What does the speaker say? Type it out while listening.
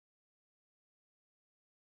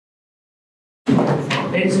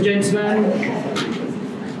Ladies and gentlemen,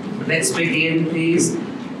 let's begin, please.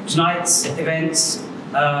 Tonight's events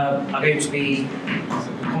are going to be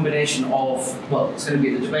a combination of, well, it's going to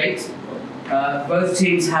be the debate. Both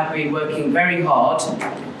teams have been working very hard.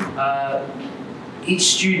 Each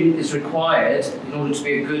student is required, in order to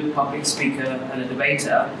be a good public speaker and a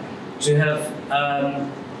debater, to have,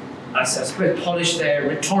 I suppose, polished their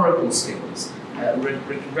rhetorical skills.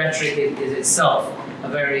 Rhetoric is itself a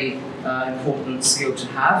very important skill to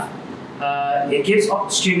have. It gives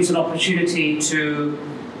students an opportunity to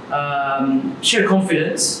show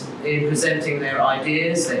confidence in presenting their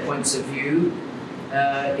ideas, their points of view.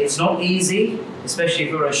 It's not easy, especially if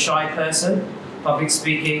you're a shy person. Public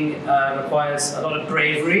speaking requires a lot of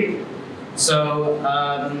bravery. So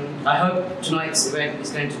I hope tonight's event is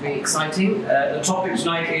going to be exciting. The topic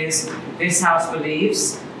tonight is, this House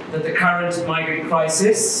believes that the current migrant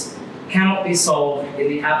crisis cannot be solved in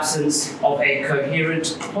the absence of a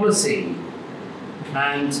coherent policy.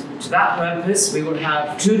 And to that purpose, we will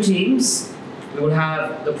have two teams. We will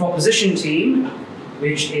have the proposition team,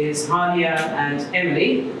 which is Hania and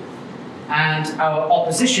Emily, and our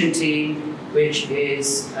opposition team, which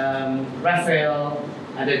is Raphael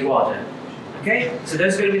and Eduardo. Okay, so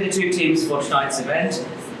those are going to be the two teams for tonight's event.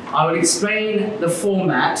 I will explain the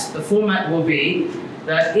format. The format will be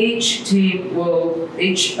that each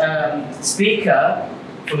speaker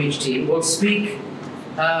from each team will speak,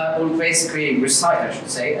 will basically recite, I should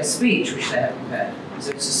say, a speech which they have prepared. So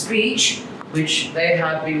it's a speech which they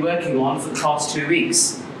have been working on for the past 2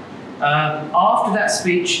 weeks. After that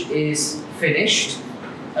speech is finished,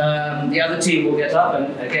 the other team will get up,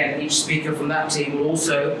 and again, each speaker from that team will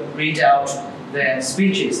also read out their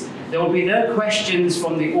speeches. There will be no questions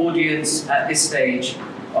from the audience at this stage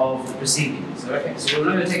of the proceedings. Okay, so we're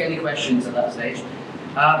not going to take any questions at that stage.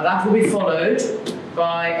 That will be followed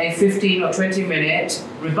by a 15 or 20 minute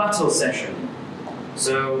rebuttal session.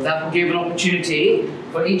 So that will give an opportunity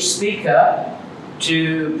for each speaker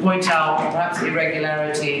to point out perhaps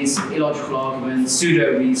irregularities, illogical arguments,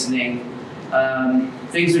 pseudo-reasoning,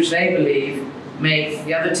 things which they believe make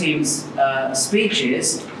the other team's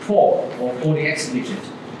speeches poor or poorly executed.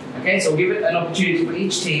 Okay, so we'll give it an opportunity for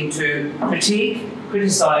each team to critique,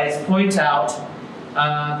 criticize, point out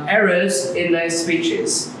errors in their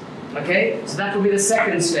speeches. Okay, so that will be the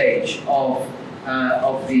second stage of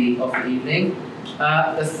the evening.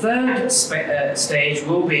 The third stage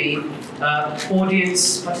will be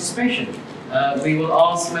audience participation. We will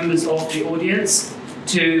ask members of the audience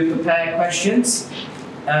to prepare questions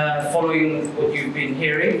following what you've been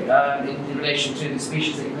hearing in relation to the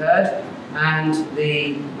speeches that you've heard and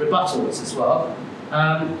the rebuttals as well.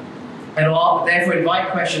 And I'll therefore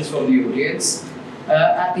invite questions from the audience.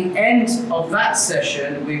 At the end of that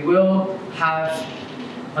session, we will have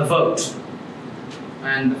a vote.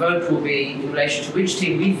 And the vote will be in relation to which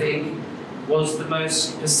team we think was the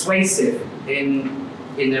most persuasive in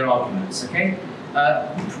their arguments, okay?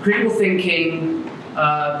 Critical thinking,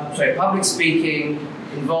 public speaking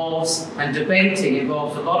involves, and debating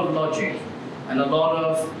involves a lot of logic and a lot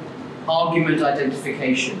of argument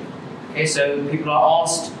identification. Okay, so people are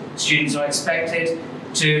asked, students are expected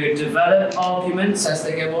to develop arguments as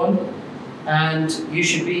they go on, and you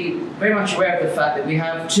should be very much aware of the fact that we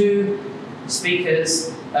have two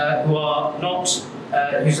speakers who are not,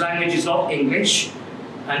 whose language is not English,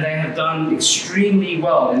 and they have done extremely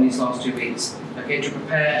well in these last 2 weeks, okay, to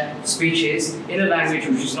prepare speeches in a language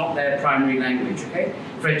which is not their primary language, okay,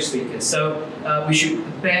 French speakers. So we should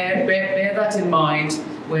bear that in mind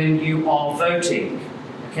when you are voting,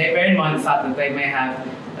 okay, bear in mind the fact that they may have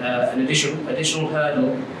an additional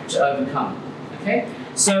hurdle to overcome, okay.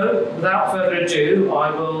 So without further ado,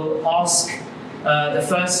 I will ask the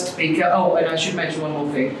first speaker. Oh, and I should mention one more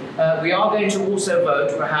thing. We are going to also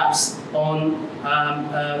vote, perhaps, on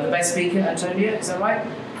the best speaker, Antonia, is that right?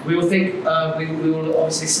 We will think, we will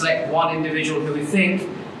obviously select one individual who we think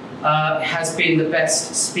has been the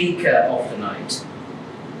best speaker of the night.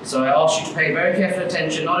 So I ask you to pay very careful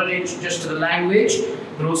attention, not only just to the language,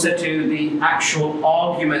 but also to the actual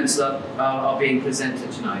arguments that are being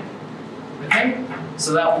presented tonight. Okay?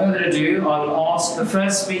 So without further ado, I will ask the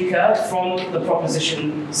first speaker from the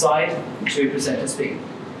proposition side to present a speech.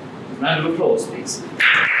 Round of applause, please.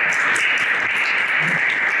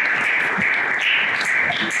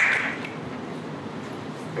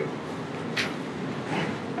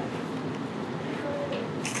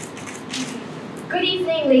 Good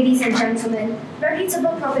evening, ladies and gentlemen,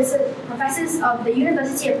 reputable professors of the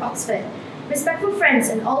University of Oxford, respectful friends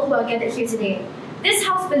and all who are gathered here today. This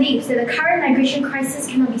House believes that the current migration crisis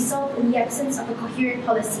cannot be solved in the absence of a coherent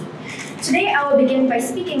policy. Today, I will begin by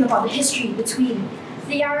speaking about the history between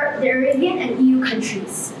the Arabian and EU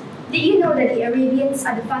countries. Did you know that the Arabians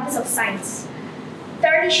are the fathers of science,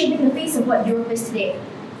 thoroughly shaping the face of what Europe is today?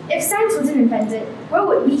 If science wasn't invented, where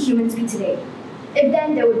would we humans be today? If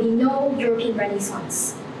then, there would be no European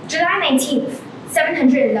Renaissance. July 19th,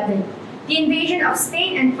 711, the invasion of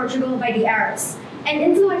Spain and Portugal by the Arabs, an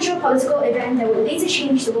influential political event that would later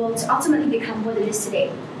change the world to ultimately become what it is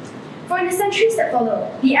today. For in the centuries that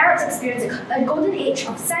followed, the Arabs experienced a golden age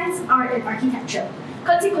of science, art, and architecture,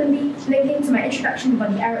 consequently linking to my introduction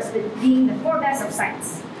about the Arabs being the forebears of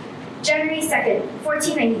science. January 2nd,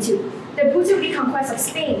 1492, the brutal reconquest of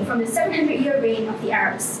Spain from the 700-year reign of the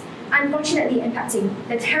Arabs, unfortunately impacting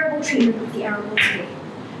the terrible treatment of the Arab world today.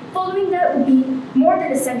 Following that would be more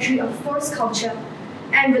than a century of forced culture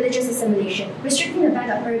and religious assimilation, restricting the ban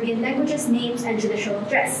of Arabian languages, names, and judicial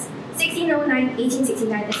dress, 1609,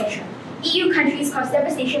 1869, etc. EU countries caused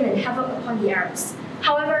devastation and havoc upon the Arabs.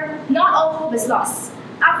 However, not all hope is lost.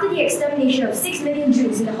 After the extermination of 6 million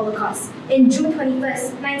Jews in the Holocaust, in June 21,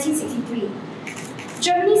 1963,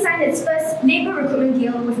 Germany signed its first labor recruitment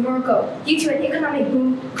deal with Morocco due to an economic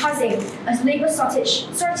boom causing a labor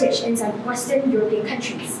shortage in some Western European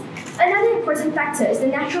countries. Another important factor is the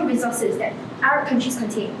natural resources that Arab countries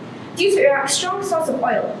contain. Due to Iraq's strong source of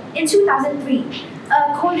oil, in 2003,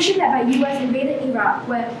 a coalition led by US invaded Iraq,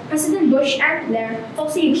 where President Bush and Blair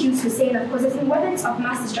falsely accused Hussein of possessing weapons of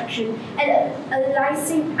mass destruction and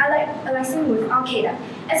allying with Al-Qaeda.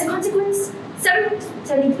 As a consequence,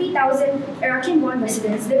 73,000 Iraqi-born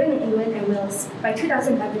residents living in England and Wales by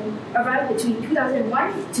 2011 arrived between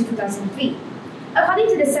 2001 to 2003. According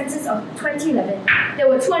to the census of 2011, there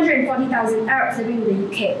were 240,000 Arabs living in the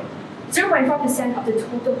UK, 0.4% of the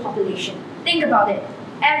total population. Think about it.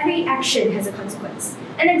 Every action has a consequence.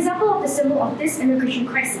 An example of the symbol of this immigration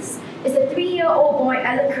crisis is the 3-year-old boy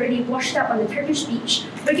Alec Curley washed up on the Turkish beach,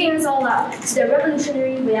 waking us all up to the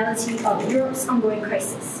revolutionary reality of Europe's ongoing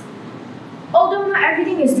crisis. Although not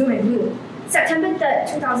everything is doom and gloom, September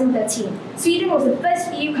 3rd, 2013, Sweden was the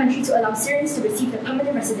first EU country to allow Syrians to receive their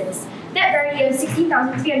permanent residence. That very year,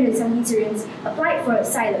 16,370 Syrians applied for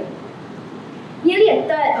asylum. Nearly a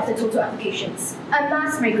third of the total applications. A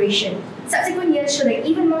mass migration. Subsequent years show that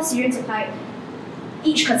even more Syrians applied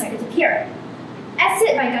each consecutive year. As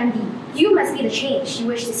said by Gandhi, you must be the change you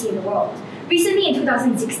wish to see in the world. Recently, in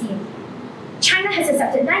 2016, China has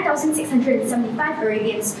accepted 9,675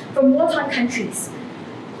 Arabians from war-torn countries,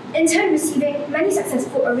 in turn receiving many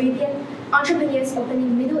successful Arabian entrepreneurs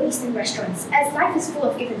opening Middle Eastern restaurants. As life is full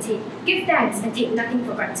of give and take, give thanks and take nothing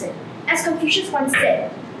for granted. As Confucius once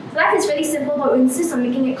said, life is really simple, but we insist on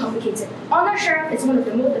making it complicated. Honor sheriff is one of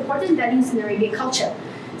the most important values in Arabian culture.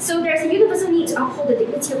 So there's a universal need to uphold the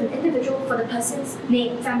dignity of an individual for the person's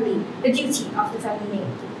name, family, the duty of the family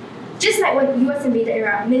name. Just like when the US invaded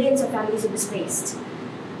Iraq, millions of families were displaced.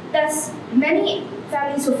 Thus, many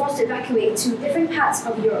families were forced to evacuate to different parts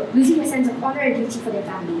of Europe, losing a sense of honor and duty for their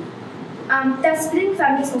family. Thus, splitting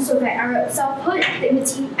families also affect Arab selfhood,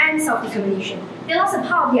 dignity, and self-determination. They lost a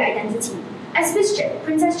part of their identity. As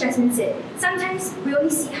Princess Jasmine said, sometimes we only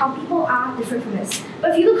see how people are different from us,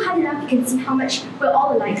 but if you look hard enough, you can see how much we're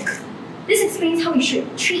all alike. This explains how we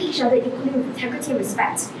should treat each other equally with integrity and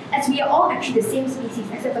respect, as we are all actually the same species,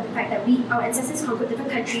 except for the fact that our ancestors conquered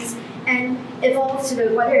different countries and evolved to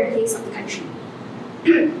the weather and place of the country.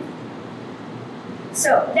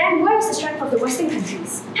 So, then where is the strength of the Western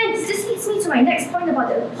countries? Hence, this leads me to my next point about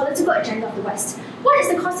the political agenda of the West. What is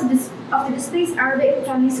the cause of the displaced Arabic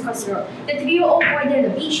families across Europe? The 3-year-old boy there on the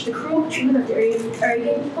beach, the cruel treatment of the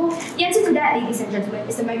Arabian people? The answer to that, ladies and gentlemen,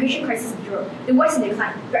 is the migration crisis of Europe, the worst in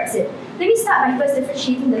decline, Brexit. Let me start by first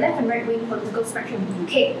differentiating the left and right-wing political spectrum in the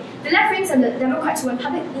UK. The left wings are the Democrats who want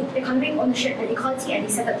public economic ownership and equality, and they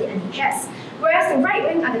set up the NHS. Whereas the right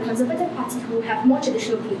wing are the Conservative Party who have more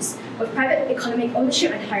traditional views, with private economic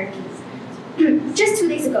ownership and hierarchies. Just 2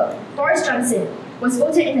 days ago, Boris Johnson was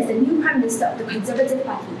voted in as the new Prime Minister of the Conservative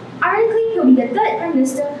Party. Ironically, he will be the third Prime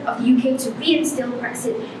Minister of the UK to reinstill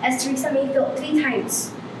Brexit, as Theresa May failed 3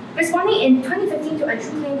 times. Responding in 2015 to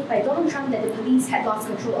untrue claims by Donald Trump that the police had lost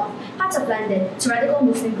control of parts of London to radical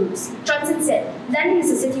Muslim groups, Johnson said, London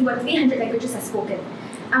is a city where 300 languages are spoken,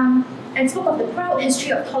 and spoke of the proud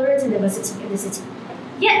history of tolerance and diversity in the city.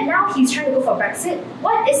 Yet now he's trying to go for Brexit.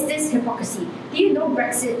 What is this hypocrisy? Do you know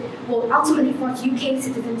Brexit will ultimately force UK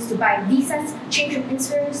citizens to buy visas, change of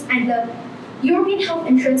insurance, and the European health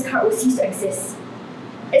insurance card will cease to exist?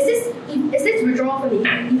 Is this withdrawal from the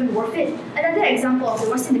EU even worth it? Another example of the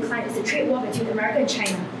Western decline is the trade war between America and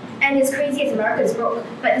China. And as crazy as America is broke,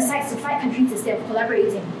 but decides to fight countries instead of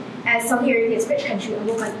collaborating, as Saudi Arabia is a rich country and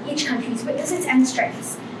work on each country's weaknesses and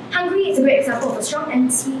strengths. Hungary is a great example of a strong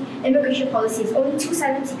anti-immigration policy, as only 2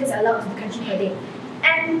 asylum seekers are allowed to the country per day.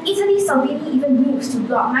 And Italy, Salvini even moves to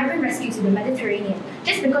block migrant rescues in the Mediterranean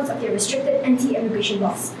just because of their restricted anti-immigration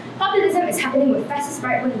laws. Populism is happening with fascist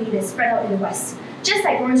right-wing leaders spread out in the West, just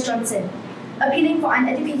like Boris Johnson, appealing for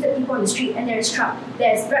uneducated people on the street, and there is Trump,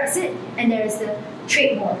 there is Brexit, and there is the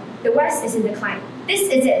trade war. The West is in decline. This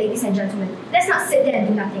is it, ladies and gentlemen. Let's not sit there and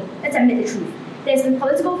do nothing. Let's admit the truth. There's been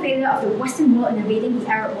political failure of the Western world in invading the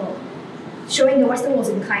Arab world, showing the Western world is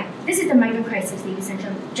in decline. This is the migrant crisis, ladies and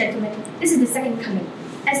gentlemen. This is the second coming.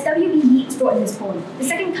 As W.B. Yeats wrote in his poem, the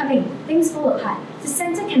second coming, things fall apart. The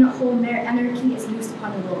center cannot hold mere anarchy as used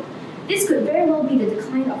upon the world. This could very well be the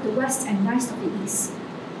decline of the West and rise of the East.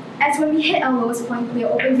 As when we hit our lowest point, we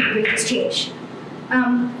are open to the greatest change.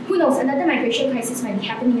 Who knows, another migration crisis might be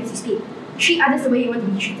happening as we speak. Treat others the way you want to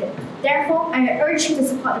be treated. Therefore, I urge you to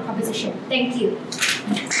support the proposition. Thank you.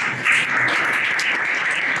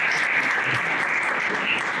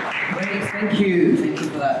 Great, thank you. Thank you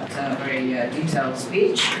for that very detailed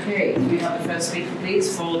speech. Okay, can we have the first speaker,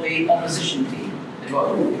 please, for the opposition team?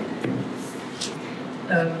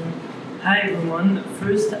 Hi everyone.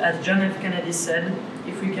 First, as John F. Kennedy said,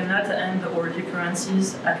 if we cannot end our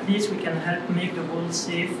differences, at least we can help make the world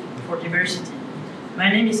safe for diversity. My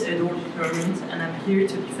name is Edward Clement, and I'm here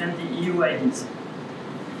to defend the EU ideas.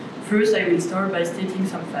 First, I will start by stating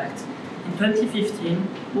some facts. In 2015,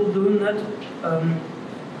 although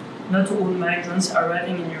not all migrants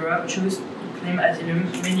arriving in Europe chose to claim asylum,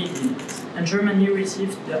 many did, and Germany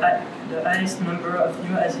received the highest number of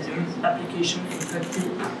new asylum applications in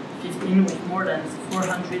 2015 with more than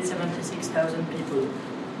 476,000 people.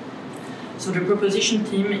 So the proposition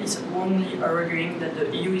team is wrongly arguing that the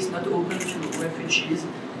EU is not open to refugees,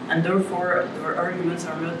 and therefore their arguments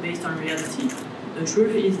are not based on reality. The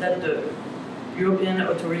truth is that the European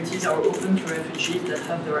authorities are open to refugees that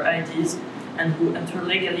have their IDs and who enter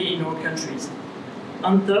legally in our countries.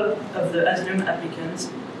 On top of the asylum applicants,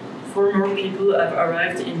 4 more people have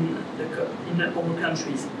arrived in all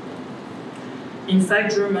countries. In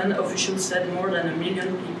fact, German officials said more than 1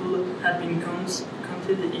 million people had been counted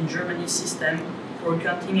in Germany's system for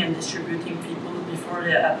counting and distributing people before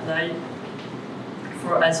they apply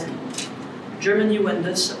for asylum. Germany went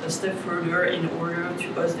thus a step further in order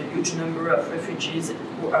to host the huge number of refugees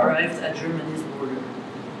who arrived at Germany's border.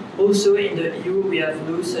 Also, in the EU, we have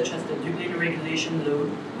laws such as the Dublin Regulation Law,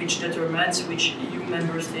 which determines which EU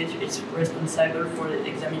member state is responsible for the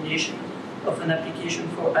examination of an application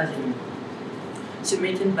for asylum,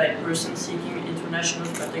 submitted by persons seeking international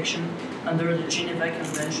protection under the Geneva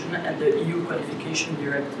Convention and the EU Qualification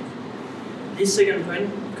Directive. This second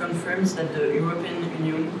point confirms that the European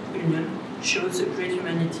Union shows great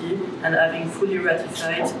humanity and having fully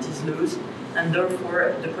ratified these laws, and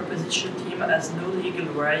therefore the proposition team has no legal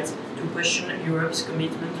right to question Europe's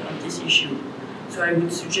commitment on this issue. So I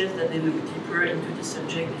would suggest that they look deeper into this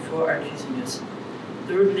subject before accusing us.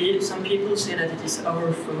 Thirdly, some people say that it is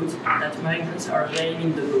our fault that migrants are dying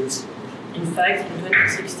in the boats. In fact, in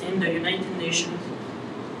 2016, the United Nations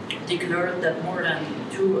declared that more than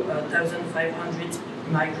 2,500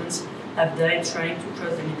 migrants have died trying to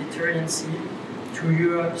cross the Mediterranean Sea to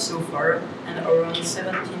Europe so far, and around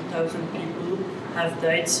 17,000 people have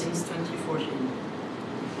died since 2014.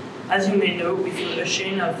 As you may know, we feel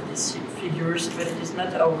ashamed of these figures, but it is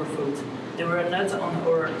not our fault. They were not on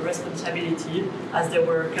our responsibility, as they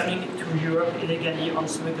were coming to Europe illegally on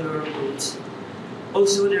smuggler boats.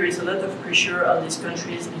 Also, there is a lot of pressure on these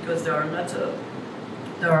countries because there are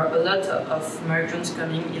a lot of migrants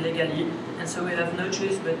coming illegally, and so we have no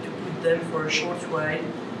choice but to put them for a short while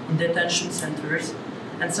in detention centers.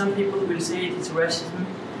 And some people will say it is racism,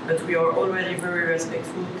 but we are already very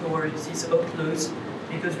respectful towards these outlaws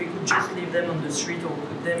because we could just leave them on the street or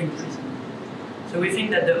put them in prison. So we think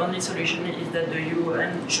that the only solution is that the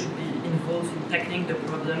UN should be involved in tackling the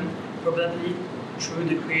problem, probably through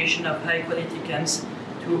the creation of high-quality camps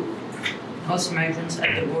to host migrants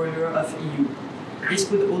at the border of EU. This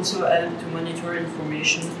could also help to monitor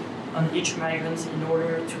information on each migrant in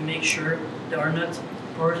order to make sure they are not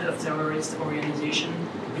part of terrorist organization,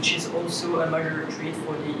 which is also a major threat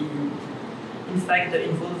for the EU. In fact, the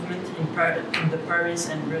involvement in the Paris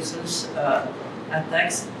and Brussels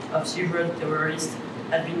attacks of several terrorists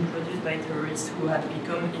had been produced by terrorists who had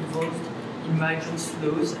become involved in migrants'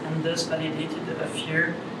 flows and thus validated a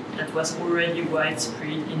fear that was already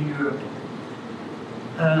widespread in Europe.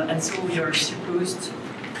 And so we are supposed to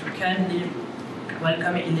kindly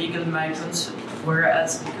welcome illegal migrants,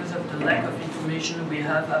 whereas because of the lack of information we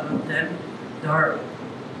have about them, there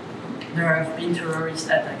have been terrorist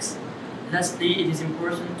attacks. Lastly, it is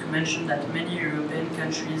important to mention that many European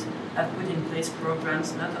countries have put in place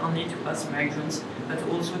programs not only to host migrants, but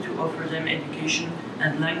also to offer them education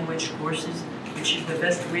and language courses, which is the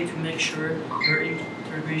best way to make sure their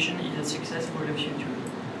integration is a success for the future.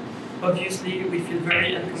 Obviously, we feel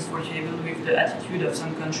very uncomfortable with the attitude of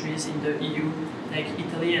some countries in the EU, like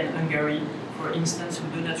Italy and Hungary, for instance, who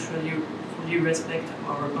do not fully respect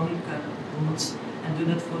our own rules and do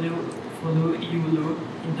not follow EU law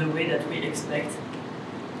in the way that we expect.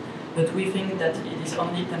 But we think that it is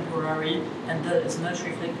only temporary and does not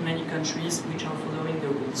reflect many countries which are following the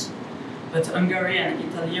rules. But Hungary and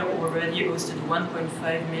Italy already hosted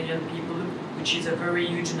 1.5 million people, which is a very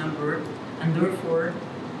huge number, and therefore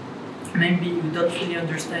maybe you don't fully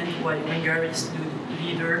understand why Hungary's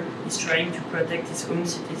leader is trying to protect his own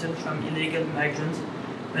citizens from illegal migrants,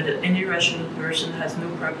 but any rational person has no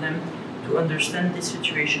problem to understand this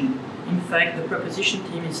situation. In fact, the proposition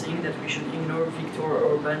team is saying that we should ignore Viktor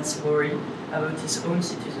Orban's worry about his own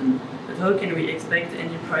citizens. But how can we expect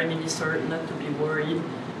any prime minister not to be worried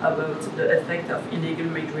about the effect of illegal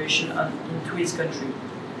migration into his country?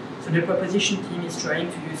 So the proposition team is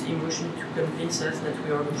trying to use emotion to convince us that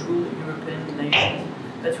we are a true European nation,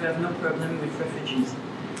 but we have no problem with refugees.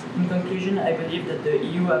 In conclusion, I believe that the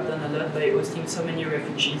EU have done a lot by hosting so many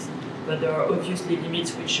refugees, but there are obviously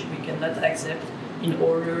limits which we cannot accept in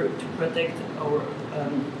order to protect our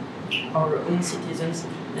own citizens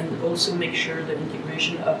and also make sure the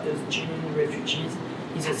integration of those genuine refugees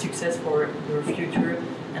is a success for their future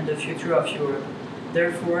and the future of Europe.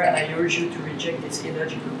 Therefore, I urge you to reject this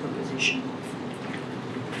illogical proposition.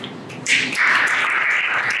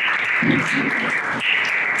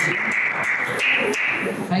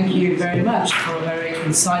 Thank you very much for a very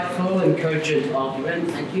insightful and cogent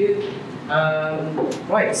argument. Thank you.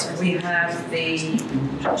 Right, we have the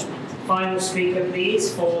final speaker,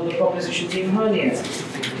 please, for the proposition team, Hernia.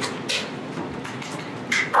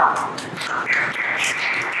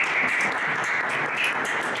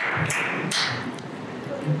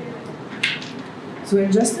 So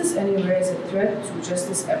injustice anywhere is a threat to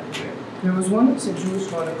justice everywhere. There was once a Jewish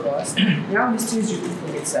Holocaust, now history is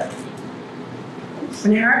repeating itself.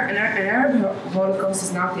 An Arab Holocaust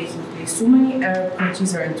is now taking place. So many Arab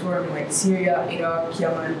countries are in turmoil: Syria, Iraq,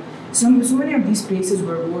 Yemen. So many of these places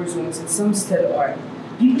were war zones, and some still are.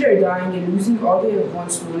 People are dying and losing all they have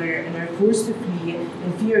once known and are forced to flee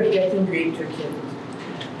in fear of getting raped or killed.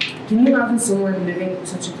 Can you imagine someone living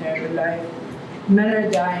such a terrible life? Men are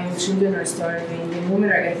dying, children are starving, and women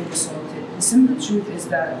are getting assaulted. The simple truth is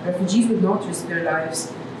that refugees would not risk their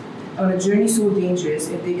lives on a journey so dangerous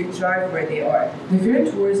if they could thrive where they are. The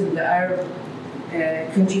current wars in the Arab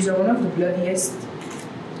countries are one of the bloodiest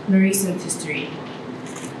in recent history.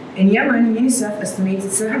 In Yemen, UNICEF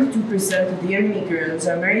estimated 72% of the Yemeni girls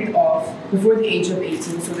are married off before the age of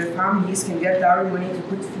 18 so their families can get dowry money to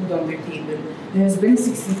put food on their table. There has been a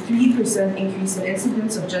 63% increase in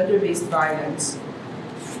incidents of gender-based violence.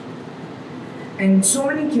 And so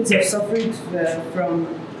many kids have suffered from...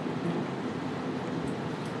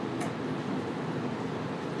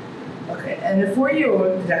 Okay, and a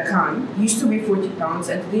 4-year-old, Rakan, used to weigh 40 pounds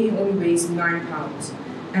and today he only weighs 9 pounds.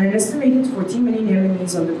 And an estimated 14 million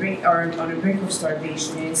Yemenis are on the brink of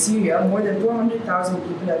starvation. And in Syria, more than 400,000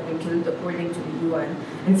 people have been killed according to the UN,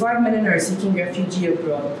 and 5 million are seeking refuge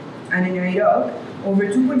abroad. And in Iraq, over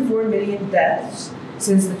 2.4 million deaths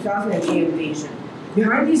since the 2008 invasion.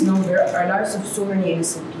 Behind these numbers are lives of so many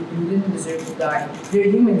innocent people who didn't deserve to die. They're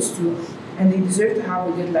humans too, and they deserve to have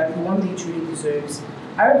a good life, the one they truly deserves.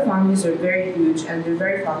 Arab families are very huge and they're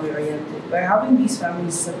very family-oriented. By having these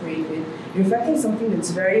families separated, you're affecting something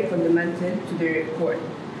that's very fundamental to their core.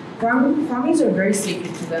 Families are very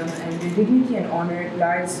sacred to them, and their dignity and honor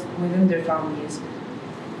lies within their families.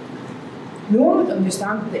 No one would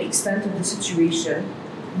understand the extent of the situation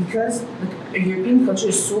because the European culture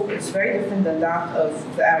is very different than that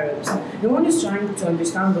of the Arabs. No one is trying to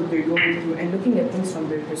understand what they're going through and looking at things from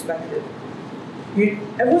their perspective.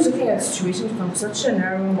 Everyone's looking at situations from such a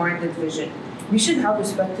narrow-minded vision. We should have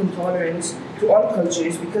respect and tolerance to all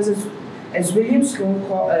cultures because, as William Sloane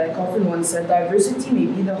Coffin once said, diversity may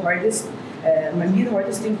be the hardest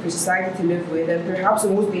thing for society to live with, and perhaps the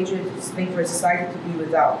most dangerous thing for society to be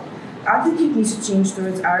without. Attitude needs to change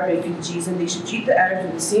towards Arab refugees, and they should treat the Arabs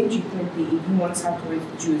with the same treatment the EU once had towards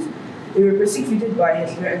the Jews. They were persecuted by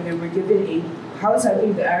Hitler, and they were given aid. How is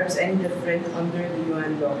helping the Arabs any different under the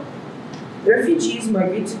UN law? The refugees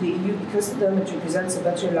migrate to the EU because to them it represents a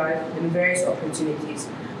better life and various opportunities.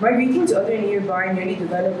 Migrating to other nearby, newly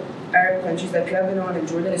developed Arab countries like Lebanon and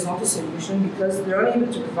Jordan is not a solution because they're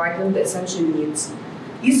unable to provide them the essential needs.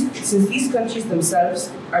 since these countries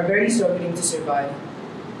themselves are barely struggling to survive.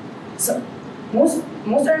 So, most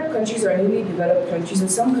Arab countries are newly developed countries, and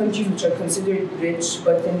some countries which are considered rich,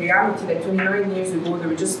 but in reality, like 29 years ago, they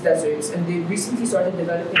were just deserts, and they recently started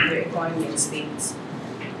developing their economy and states.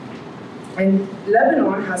 And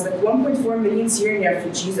Lebanon has like 1.4 million Syrian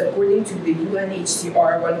refugees according to the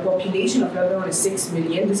UNHCR, while the population of Lebanon is 6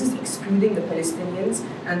 million. This is excluding the Palestinians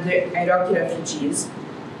and the Iraqi refugees.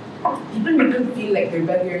 People make them feel like they're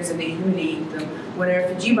beggars and they humiliate them, when a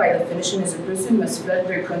refugee by definition is a person who has fled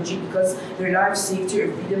their country because their life, safety,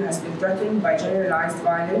 or freedom has been threatened by generalized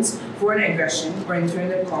violence, foreign aggression, or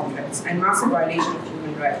internal conflicts, and massive violation of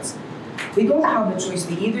human rights. They don't have a choice.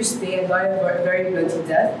 They either stay and die a very bloody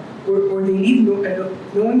death, or they leave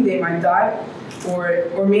knowing they might die,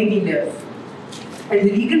 or maybe live. And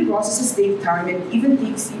the legal processes take time, and even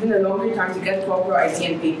takes a longer time to get proper ID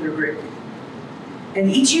and paperwork. And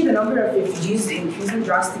each year the number of refugees is increasing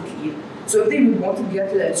drastically. So if they would want to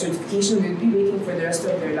get a certification, they would be waiting for the rest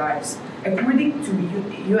of their lives. According to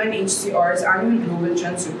UNHCR's annual Global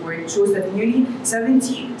Trends report, shows that nearly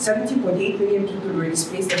 70.8 million people were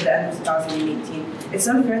displaced at the end of 2018. It's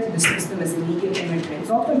unfair to dismiss them as illegal immigrants,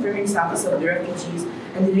 not confirming status of the refugees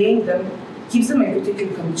and delaying them keeps them in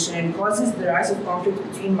critical condition and causes the rise of conflict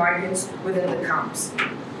between migrants within the camps.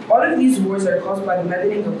 All of these wars are caused by the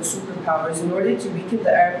meddling of the superpowers in order to weaken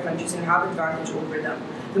the Arab countries and have advantage over them.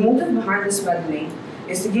 The motive behind this meddling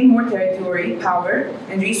is to gain more territory, power,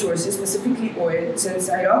 and resources, specifically oil, since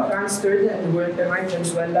Iraq ranks third in the world behind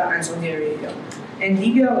Venezuela and Saudi Arabia. And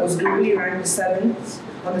Libya was globally ranked 7th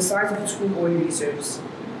on the size of its crude oil reserves.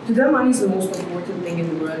 To them, money is the most important thing in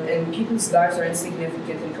the world, and people's lives are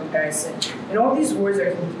insignificant in comparison. And all these wars are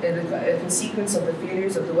a consequence of the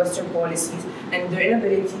failures of the Western policies and their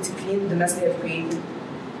inability to clean the mess they have created.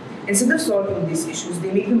 Instead of solving these issues,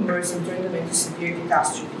 they make them worse and turn them into severe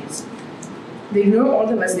catastrophes. They ignore all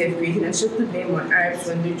the mess they have created and shift the blame on Arabs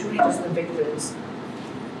when they're truly just the victims.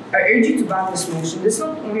 I urge you to back this motion. This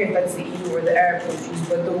not only affects the EU or the Arab countries,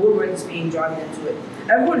 but the whole world is being dragged into it.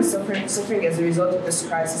 Everyone is suffering as a result of this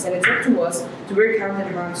crisis, and it's up to us to work hand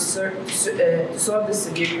in hand to solve this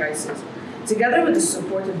severe crisis. Together with the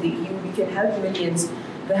support of the EU, we can help millions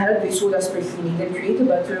the help they so desperately need and create a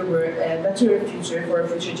better future for our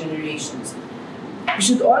future generations. We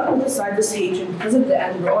should all put aside this hatred because at the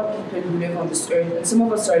end we're all people who live on this earth, and some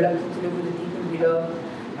of us are lucky to live with the people we love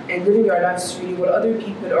and living our lives freely, while other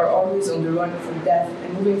people are always on the run from death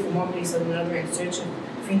and moving from one place to another in search of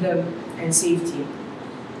freedom and safety.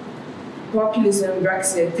 Populism,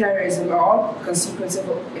 Brexit, terrorism are all consequences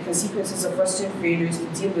of Western failures to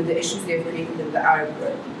deal with the issues they have created in the Arab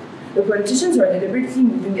world. The politicians are deliberately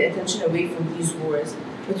moving the attention away from these wars,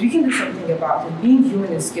 but we can do something about it. Being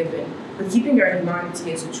human is given, but keeping our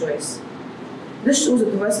humanity is a choice. This shows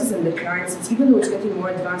that the West is in decline, since even though it's getting more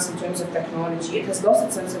advanced in terms of technology, it has lost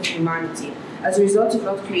its sense of humanity as a result of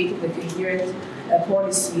not creating the coherent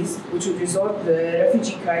policies which would resolve the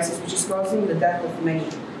refugee crisis, which is causing the death of many.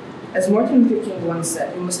 As Martin Luther King once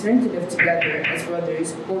said, we must learn to live together as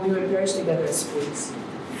brothers, or we will perish together as fools.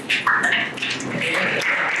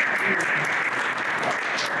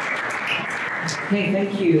 Okay,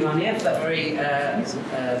 thank you, Hania, for that very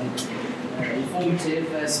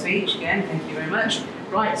informative speech. Again, thank you very much.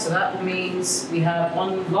 Right, so that means we have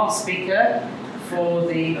one last speaker for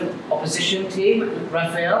the opposition team,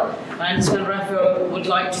 Raphael. I understand Raphael would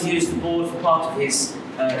like to use the board for part of his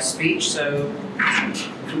speech, so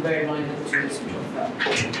if you bear in mind that to switch off that.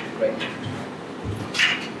 Great.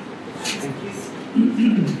 Thank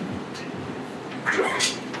you.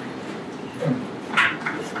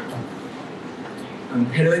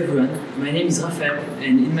 Hello everyone, my name is Raphael,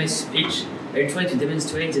 and in my speech I will try to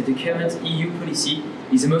demonstrate that the current EU policy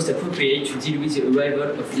is the most appropriate to deal with the arrival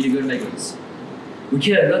of illegal migrants. We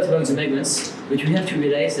care a lot about the migrants, but we have to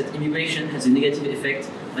realize that immigration has a negative effect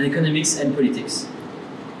on economics and politics.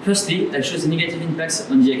 Firstly, I'll show the negative impacts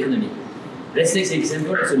on the economy. Let's take the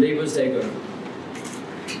example of the labours diagram.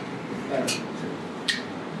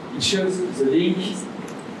 It shows the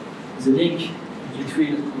link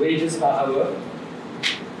between wages per hour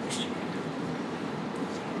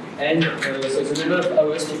and so the number of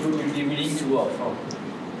hours people will be willing to work for.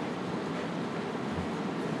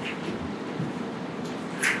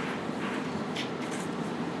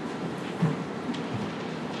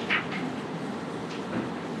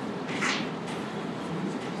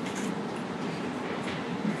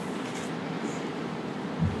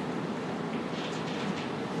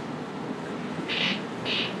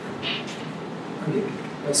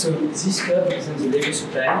 So this curve represents the labour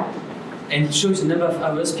supply, and it shows the number of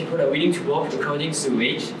hours people are willing to work according to the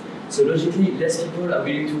wage. So logically, less people are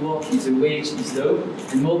willing to work if the wage is low,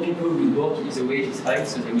 and more people will work if the wage is high,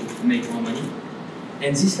 so they will make more money.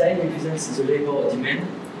 And this line represents the labor demand,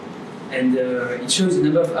 and it shows the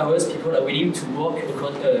number of hours people are willing to work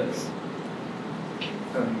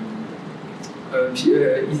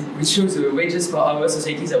which shows the wages per hour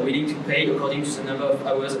societies are willing to pay according to the number of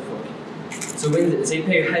hours of work. So when they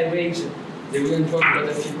pay a high wage, they wouldn't want a lot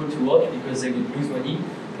of people to work because they would lose money.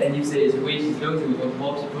 And if the wage is low, they would want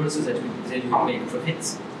more people so that they would make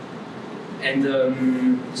profits. And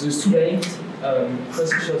those two lines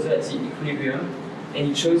cross each other at the equilibrium,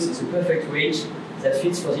 and it shows the perfect wage that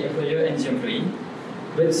fits for the employer and the employee.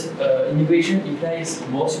 But immigration implies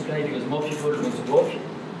more supply because more people want to work.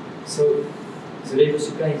 So the labor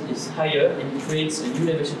supply is higher, and it creates a new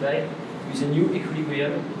labor supply with a new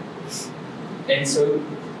equilibrium, and so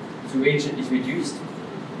the wage is reduced.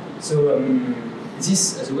 So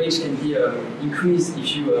the wage can be increased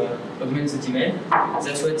if you augment the demand.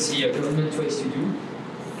 That's what the government tries to do.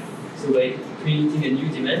 So by creating a new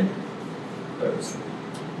demand. But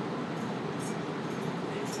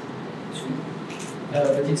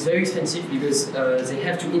it's very expensive because they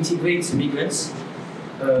have to integrate the migrants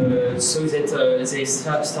so that they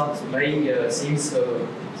start buying things so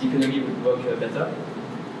the economy would work better.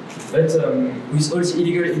 But with all the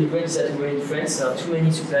illegal immigrants that were in France, there are too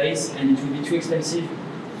many supplies and it will be too expensive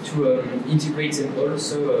to integrate them all,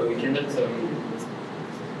 so we cannot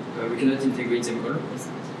integrate them all.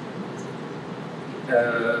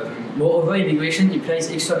 Moreover, immigration implies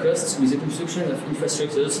extra costs with the construction of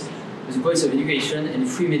infrastructures, the price of education and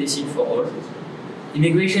free medicine for all.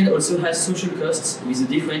 Immigration also has social costs with the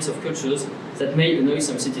difference of cultures that may annoy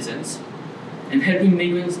some citizens. And helping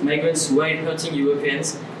migrants while hurting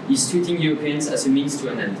Europeans is treating Europeans as a means to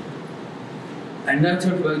an end. I'll now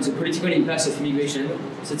talk about the political impacts of immigration,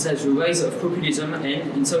 such as the rise of populism and,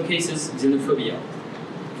 in some cases, xenophobia.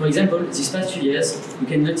 For example, these past few years, we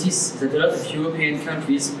can notice that a lot of European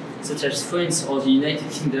countries, such as France or the United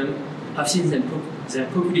Kingdom, have seen their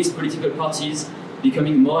populist political parties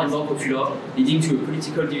becoming more and more popular, leading to a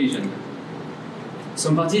political division.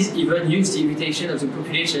 Some parties even use the irritation of the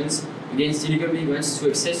populations against illegal migrants to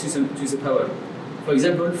access to the power. For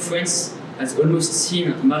example, France has almost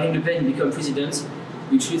seen Marine Le Pen become president,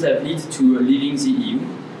 which should have led to leaving the EU.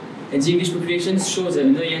 And the English population shows their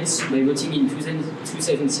annoyance by voting in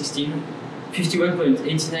 2016,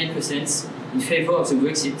 51.89% in favour of the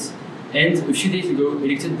Brexit, and a few days ago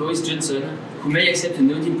elected Boris Johnson, who may accept a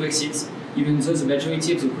no-deal Brexit, even though the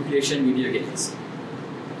majority of the population will be against.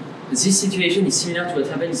 This situation is similar to what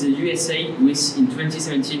happened in the USA with, in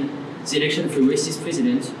 2017, the election of a racist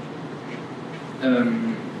president,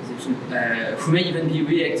 who may even be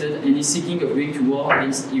re-elected and is seeking of going to war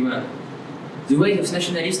against Iran. The weight of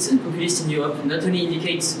nationalists and populists in Europe not only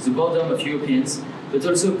indicates the boredom of Europeans, but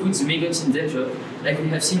also puts the migrants in danger, like we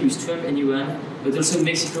have seen with Trump and Iran, but also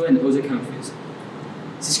Mexico and other countries.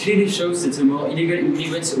 This clearly shows that the more illegal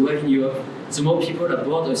immigrants arrive in Europe, the more people are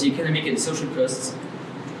bored of the economic and social costs,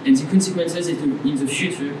 and the consequences in the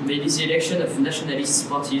future may be the election of nationalist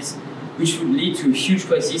parties, which would lead to a huge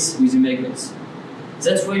crisis with the migrants.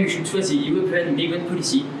 That's why we should trust the European migrant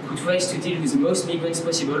policy, who tries to deal with the most migrants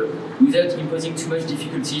possible without imposing too much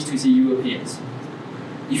difficulties to the Europeans.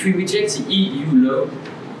 If we reject the EU law,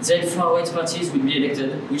 then far-right parties would be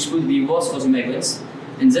elected, which would be worse for the migrants,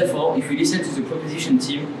 and therefore, if we listen to the proposition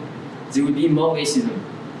team, there would be more racism.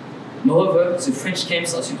 Moreover, the French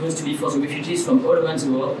camps are supposed to be for the refugees from all around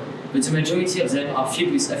the world, but the majority of them are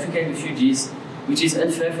filled with African refugees, which is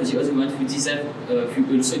unfair for the other ones who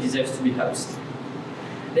also deserve to be housed.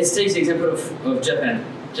 Let's take the example of Japan.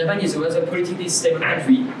 Japan is a rather politically stable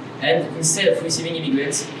country, and instead of receiving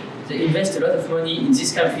immigrants, they invest a lot of money in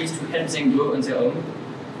these countries to help them grow on their own.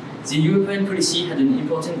 The European policy had an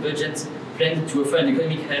important budget planned to offer an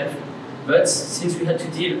economic help, but since we had to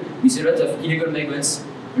deal with a lot of illegal migrants,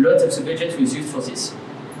 a lot of the budget was used for this.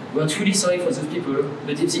 We are truly sorry for those people,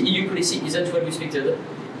 but if the EU policy isn't well respected, it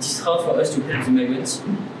is hard for us to help the migrants.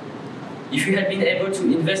 If we had been able to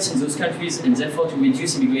invest in those countries and therefore to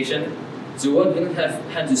reduce immigration, the world wouldn't have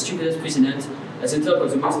had the stupidest president at the top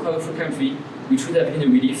of the most powerful country, which would have been a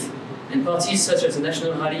relief, and parties such as the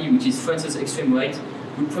National Rally, which is France's extreme right,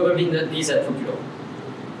 would probably not be that popular.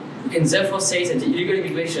 We can therefore say that the illegal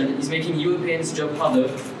immigration is making Europeans' job harder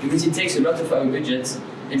because it takes a lot of our budget,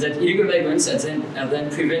 and that illegal migrants are then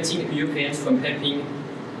preventing Europeans from helping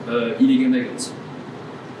illegal migrants.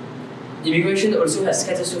 Immigration also has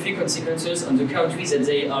catastrophic consequences on the countries that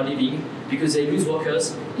they are living because they lose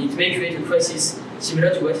workers, and it may create a crisis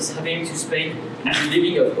similar to what is happening to Spain with the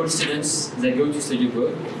leaving of all students that go to study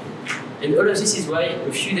abroad. And all of this is why,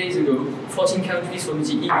 a few days ago, 14 countries from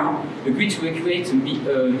the EU agreed to create a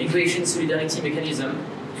migration solidarity mechanism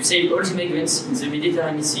to save all the migrants in the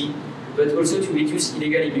Mediterranean Sea, but also to reduce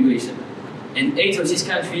illegal immigration. And 8 of these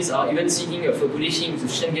countries are even thinking of abolishing the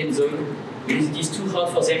Schengen zone because it is too hard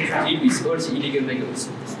for them to deal with all the illegal migrants.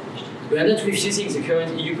 We are not refusing the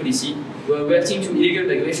current EU policy, we are reacting to illegal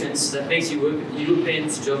migrations that makes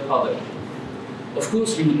Europeans' job harder. Of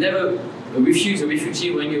course, we would never refuse a refugee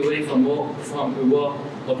running away from a war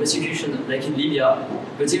or persecution like in Libya,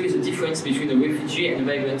 but there is a difference between a refugee and a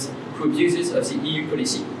migrant who abuses of the EU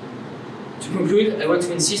policy. To conclude, I want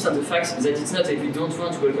to insist on the fact that it's not that we don't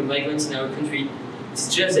want to welcome migrants in our country, it's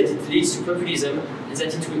just that it leads to populism and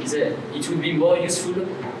that it would be more useful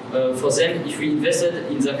for them if we invested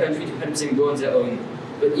in their country to help them go on their own.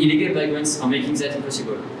 But illegal migrants are making that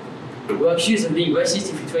impossible. We are accused of being racist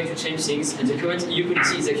if we try to change things, and the current EU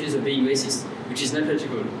policy is accused of being racist, which is not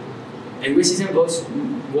logical. And racism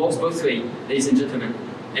works both ways, ladies and gentlemen.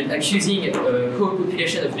 And accusing a whole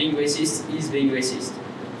population of being racist is being racist.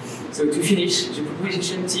 So to finish, the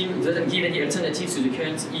proposition team doesn't give any alternatives to the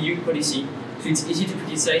current EU policy, so it's easy to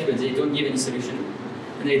criticize, but they don't give any solution.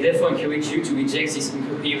 And I therefore encourage you to reject this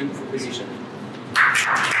incoherent proposition.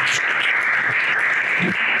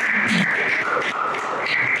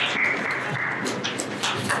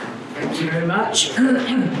 Thank you very much.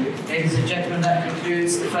 Ladies and gentlemen, that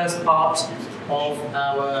concludes the first part of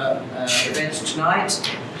our event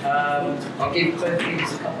tonight. I'll give both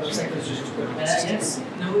teams a couple of seconds just to prepare. Yes?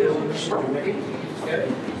 No, we're ready to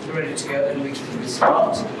go. We're ready to go, and we can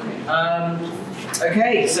start.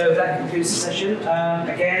 Okay, so that concludes the session.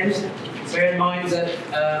 Again, bear in mind that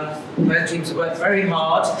both teams have worked very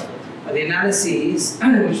hard. The analyses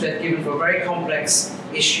which they've given for a very complex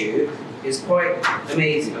issue is quite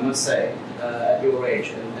amazing, I must say, at your age,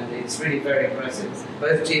 and it's really very impressive.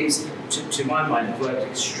 Both teams, to my mind, have worked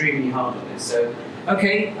extremely hard on this. So,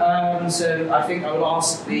 okay, so I think I will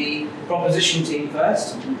ask the proposition team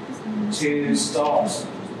first to start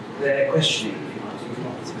their questioning, if you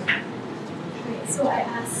like. Okay, so I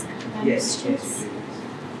ask Yes, questions.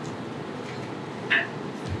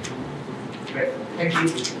 Great, thank you.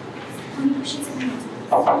 How many questions have you asked?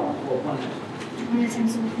 One. One at a time,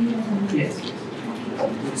 so you have one. Yes.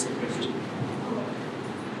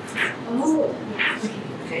 Oh,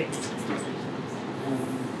 okay. Okay.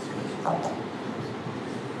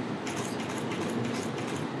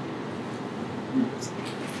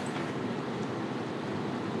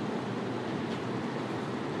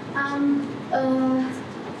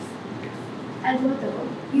 Eduardo,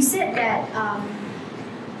 you said that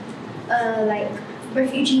like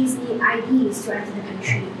refugees need IDs to enter the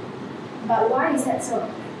country, but why is that so?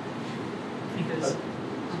 Because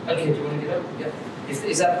Okay, do you want to get up? Yeah.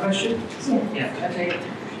 Is that the question? Yeah. Yeah, okay.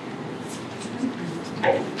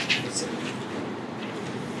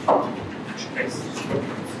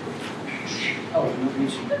 Oh, we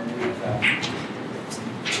should move that.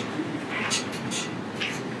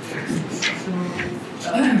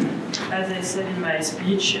 So, as I said in my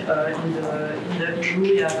speech, in the EU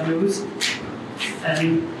we have laws,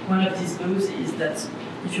 and one of these laws is that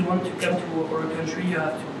if you want to come to our country, you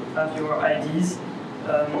have to have your IDs,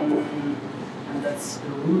 and that's the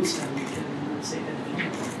rules, and we can say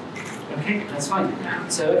anything. Okay, that's fine.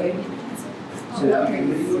 So, okay.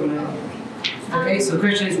 Okay, so the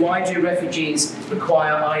question is, why do refugees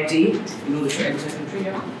require ID in order to enter the country?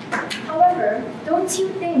 Yeah. However, don't you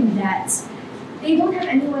think that they don't have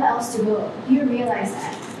anywhere else to go? Do you realize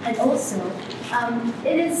that? And also,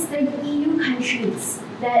 it is the EU countries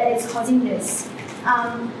that is causing this,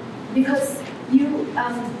 because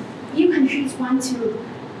EU countries want to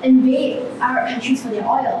invade our countries for their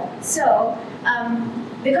oil. So,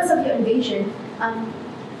 because of your invasion,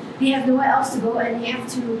 they have nowhere else to go and they have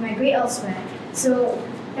to migrate elsewhere. So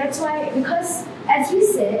that's why, because as you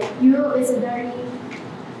said, Europe is a very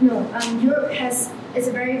Europe is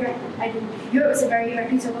a very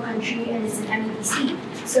reputable country and it's an MEPC.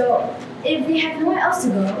 So if they have nowhere else to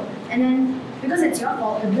go, and then because it's your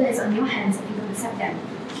fault, the blood is on your hands if you don't accept them.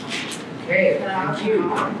 Okay, thank you.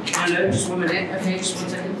 No, just 1 minute. Okay, just 1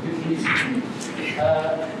 second.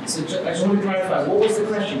 So I just want to clarify, what was the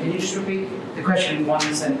question? Can you just repeat the question in 1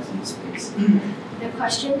 sentence, please? The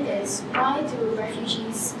question is, why do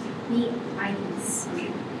refugees need IDs?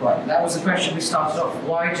 Right, that was the question we started off.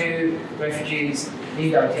 Why do refugees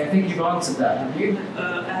need ID? I think you've answered that, haven't you? I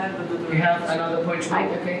have another. You have another point to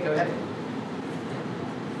make? Okay, go ahead.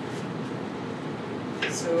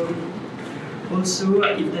 So, also,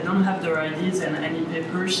 if they don't have their IDs and any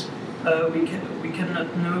papers, we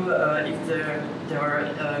cannot know if there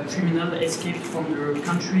are criminals escaped from their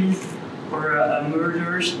countries or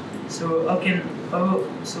murders. So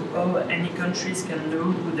how any countries can know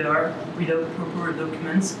who they are without proper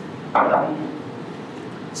documents?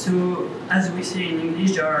 So as we say in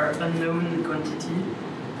English, there are unknown quantity,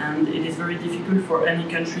 and it is very difficult for any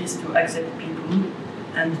countries to accept people.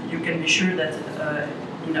 And you can be sure that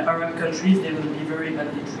in Arab countries they will be very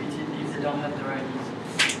badly treated if they don't have the IDs.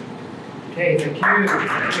 Okay, thank you.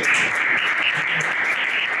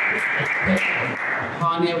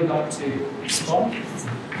 Hania would like to respond.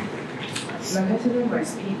 Like I said in my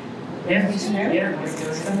speech, Yeah. like I said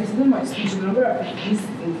in my speech, the number of refugees is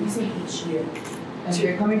increasing each year, and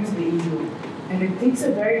they're coming to the EU, and it takes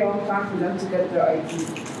a very long time for them to get their ID.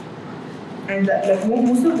 And like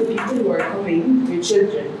most of the people who are coming, they're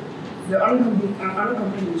children. They're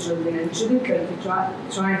unaccompanied children, and children can try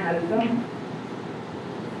and help them.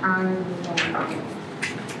 And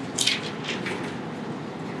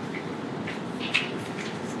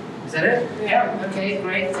Is that it? Yeah. Okay,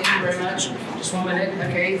 great. Thank you very much. Just 1 minute.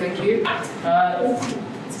 Okay, thank you. You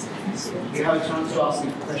have a chance to ask a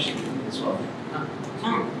question as well. I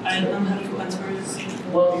don't have to answer this.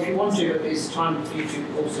 Well, if you want to, it's time for you to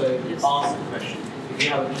also ask the question. If you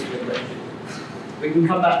have a particular question, we can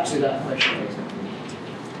come back to that question later.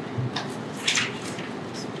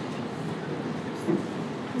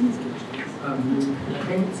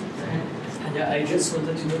 I just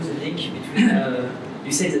wanted to know the link between.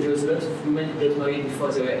 You said that there was a lot of women who got married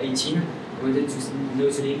before they were 18. I wanted to know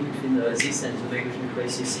the link between this and the migration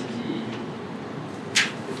crisis in the EU.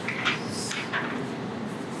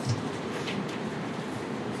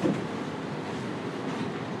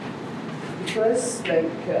 because like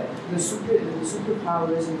the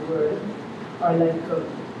superpowers in the world are like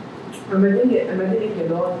meddling a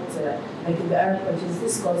lot like in the Arab countries.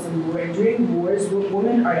 This causes war, and during wars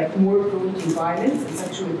women are like more prone to violence and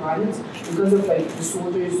sexual violence because of like the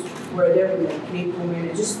soldiers who are there with like rape women.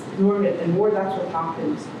 It's just normal, and war, that's what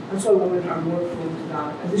happens. That's why women are more prone to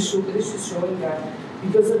that. And this is showing that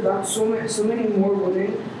because of that, so many more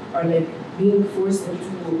women are like being forced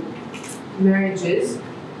into marriages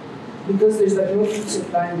because there's like no food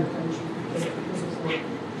supply in the country because of war.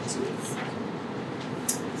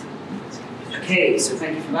 Okay, so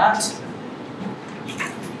thank you for that.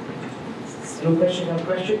 No question? Have a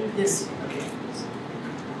question? Yes. Okay.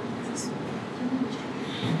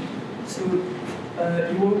 So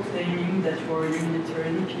you were claiming that you are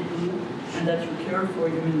humanitarian people and that you care for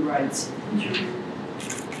human rights.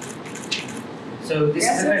 So this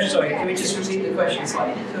is the question. Sorry, can we just repeat the question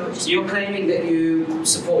slightly? So you're claiming that you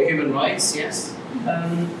support human rights, yes?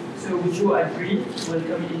 So would you agree to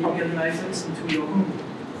welcome illegal migrants into your home?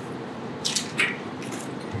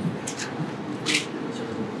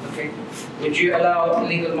 Okay. Would you allow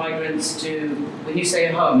illegal migrants to, when you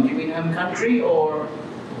say home, do you mean home country or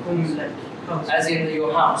Home like house. as in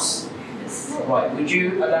your house? Yes. Right. Would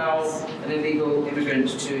you allow an illegal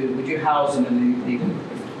immigrant to, would you house an illegal immigrant?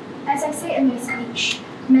 As I said in my speech,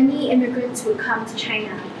 many immigrants would come to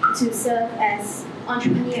China to serve as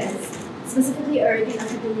entrepreneurs, specifically Arabian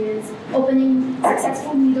entrepreneurs, opening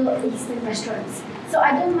successful Middle Eastern restaurants. So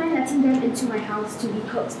I don't mind letting them into my house to be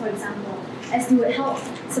cooks, for example, as they would help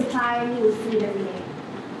supply me with food every day.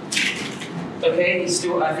 Okay,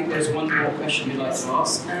 still, I think there's one more question you'd like to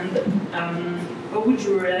ask. And how would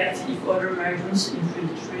you react if other migrants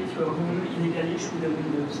infiltrate your home illegally through the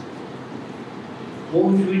windows? What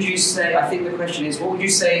would you say, I think the question is, what would you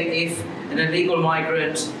say if an illegal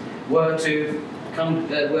migrant were to come,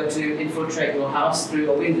 were to infiltrate your house through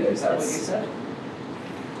your window? Is that what you said?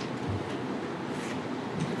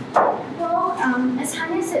 Well, as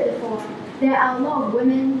Hania said before, there are a lot of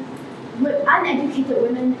women, uneducated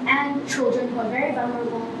women and children who are very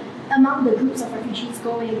vulnerable among the groups of refugees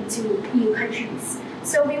going to EU countries.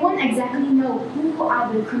 So we won't exactly know who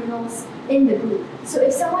are the criminals in the group. So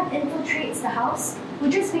if someone infiltrates the house, we'll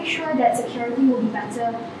just make sure that security will be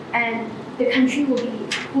better and the country will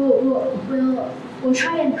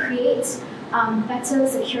try and create better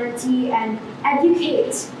security and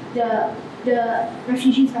educate the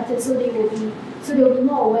refugees better, so they will be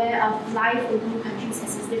more aware of life in new countries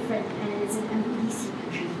as it's different and it is an MBC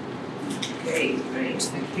country. Okay, great,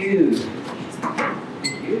 thank you.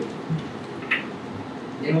 Thank you.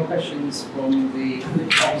 Any more questions from the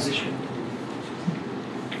opposition?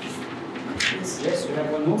 Yes, we have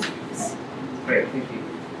one more? Great, thank you.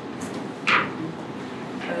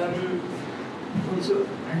 Also,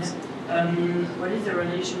 what is the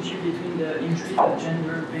relationship between the increase of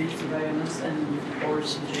gender-based violence and or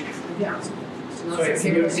subjects? Yeah. Sorry,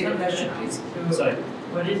 can you repeat the question, please? Sorry.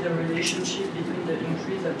 What is the relationship between the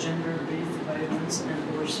increase of gender-based violence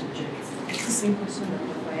and or subjects? It's the same question that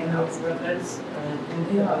know Rafael's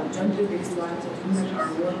gender-based violence of women are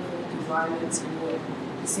more prone to violence in war.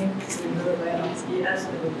 The same similar violence. he asked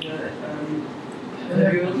about the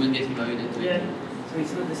girl. Women getting violated. Yeah, so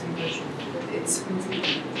it's not the same question. But it's closely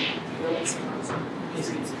related. Okay, so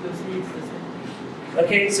it's closely it's the same.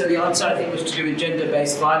 Okay, so the answer I think was to do with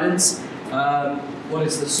gender-based violence. What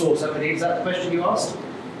is the source? I believe, is that the question you asked?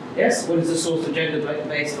 Yes? What is the source of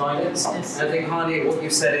gender-based violence? Yes. I think, Hani, what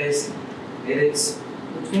you've said is it's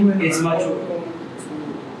much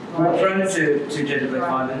more prone to gender-based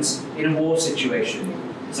violence in a war situation.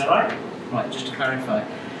 Is that right? Right, just to clarify.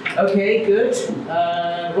 Okay, good.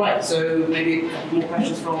 Right, so maybe a couple more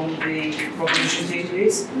questions from the proposition team,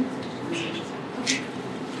 please.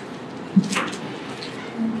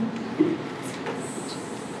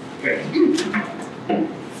 Great.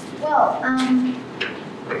 Well,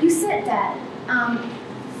 you said that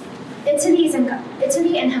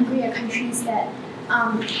Italy and Hungary are countries that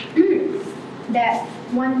that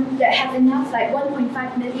have enough, like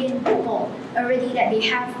 1.5 million people already that they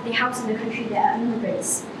house in the country that are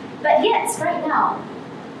immigrants. But yet, right now,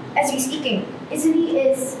 as we're speaking, Italy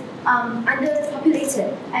is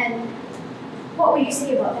underpopulated. And what would you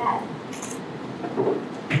say about that?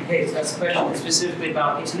 Okay, so that's a question specifically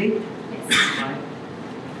about Italy. Yes. Right.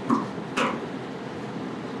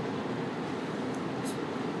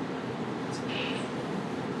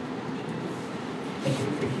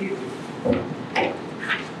 Thank you. Okay.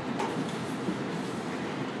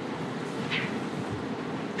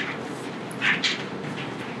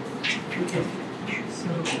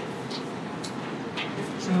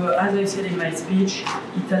 So as I said in my speech,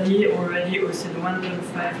 Italy already hosted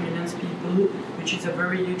 1.5 million people, which is a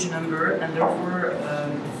very huge number, and therefore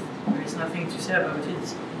there is nothing to say about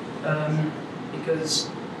it, because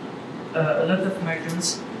a lot of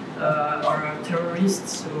migrants are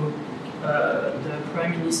terrorists, so the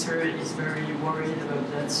Prime Minister is very worried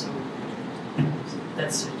about that, so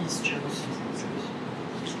that's his choice.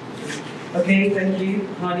 Okay, thank you.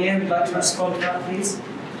 Nadia, would you like to respond to that, please?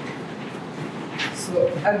 So,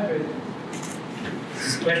 Edward, This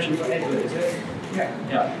is a question for Edward, is it? yeah.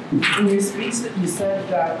 Yeah. In your speech, you said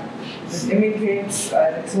that the immigrants,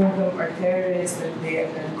 that some of them are terrorists, and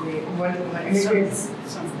when immigrants,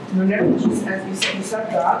 the refugees, as you said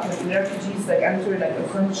that, when the refugees like enter like a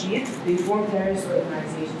country, they form terrorist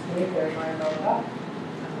organizations. Can you clarify about that?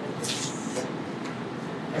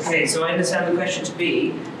 Okay, so I understand the question to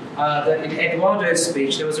be that in Eduardo's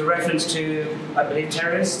speech there was a reference to, I believe,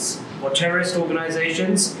 terrorists or terrorist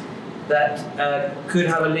organizations that could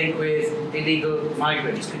have a link with illegal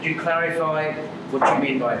migrants. Could you clarify what you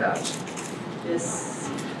mean by that? Yes.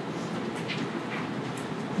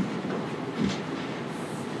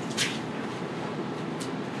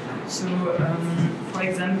 So, for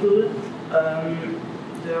example,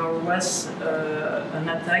 there was an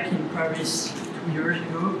attack in Paris 2 years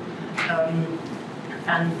ago,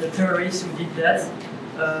 and the terrorists who did that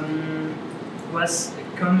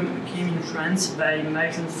came in France by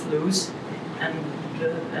migrant flows, and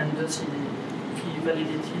thus he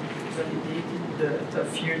validated the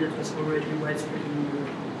fear that was already widespread in Europe.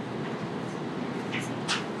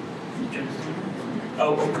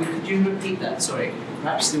 Oh, could you repeat that? Sorry.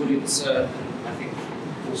 Perhaps the audience, I think,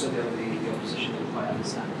 also the opposition didn't quite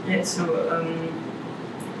understand. Yeah, so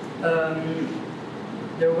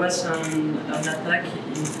there was an attack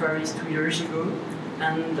in Paris 2 years ago,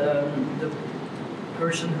 and the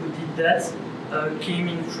person who did that came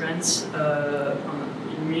in France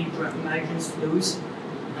in migrant flows,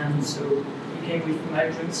 and so he came with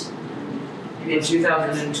migrants. In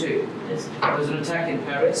 2002, Yes. there was an attack in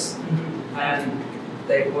Paris, and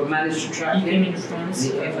they were managed to trap He came him. in France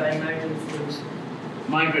by migrant flows.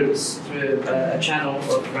 Migrants through a channel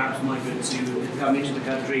of perhaps migrants who had come into the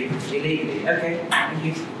country illegally. Okay, thank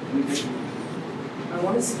you. I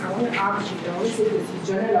want to say that he's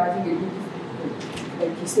generalizing a group of people,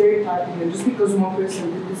 like he's stereotyping them. Just because one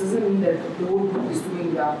person did this doesn't mean that the whole group is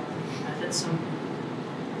doing that. That's something.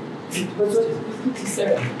 But what he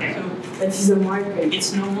said, So that he's a migrant.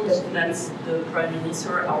 it's normal that the Prime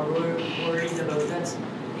Minister are worried about that,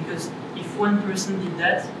 because if one person did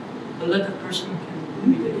that, a lot of person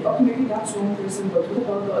can do it. Okay, maybe that's one person, but what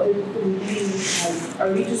about the other people who really are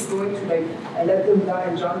we just going to like let them die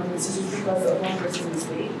and drown them in just because of one person's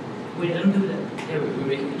mistake? We don't do that. Yeah, we're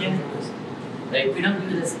making Yeah. compromise. Like, we don't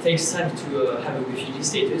do that. It takes time to have a refugee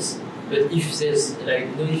status, but if there's like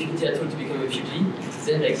no difficulty at all to become a refugee,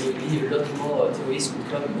 then like there will be a lot more tourists would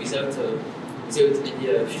come without any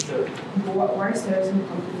future. But why is terrorism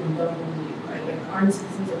coming from them only? Like aren't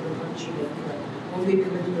citizens of the country that only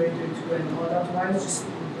commit murder to and all that? Why is just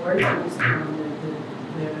war based on the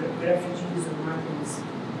the refugees or migrants,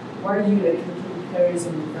 why are you like linking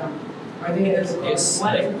terrorism with them? Are they as a Yes,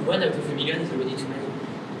 like 1 out of a million is already too many.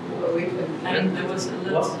 And there was a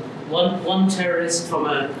lot. One terrorist from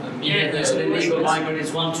a Yeah, who's an there was- illegal migrant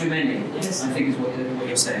is one too many. Yes. I think is what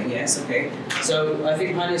you're saying. Yes. Okay. So I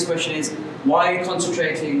think Heine's question is why are you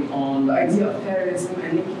concentrating on the idea of terrorism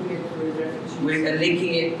and linking it with refugees? and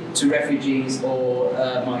linking it to refugees or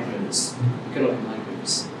migrants, economic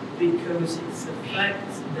migrants? Because it's a fact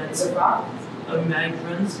It's a that fact. a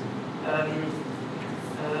migrant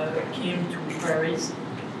came to Paris,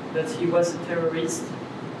 but he was a terrorist.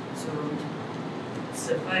 So it's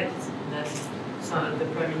a fact that the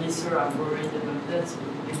Prime Minister are worried about that. So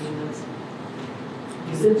they do not.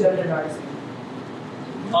 You're still generalizing.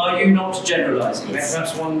 Are you not generalising? It's-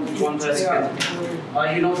 Perhaps one person. Yeah. Are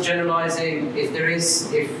you not generalising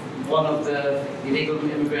if one of the illegal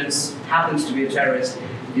immigrants happens to be a terrorist?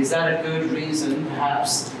 Is that a good reason,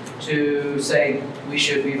 perhaps, to say we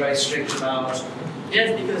should be very strict about Yes,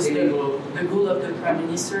 because illegal? the goal of the Prime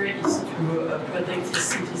Minister is to protect his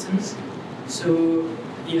citizens. So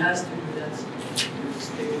he has to do that.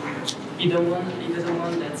 Because he doesn't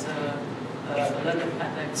want that a lot of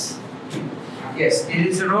attacks. Yes, it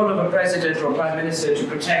is the role of a president or a prime minister to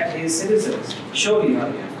protect his citizens. Surely, not.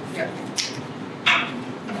 Yeah.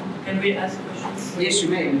 Can we ask questions? Yes, you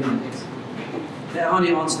may. Yes. Let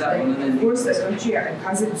Hani answer that one, and Of then. course, the country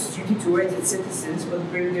has its duty towards its citizens,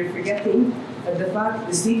 but they're forgetting that the fact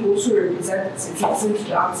the state also represents its citizens to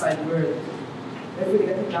the outside world. They're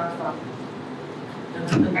forgetting that fact.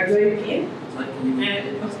 Are you European? Yeah,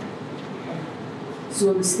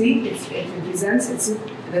 So the state it represents its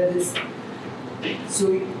that is so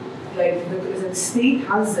like the state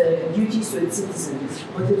has duties to its citizens,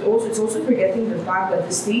 but it's also forgetting the fact that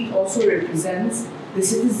the state also represents the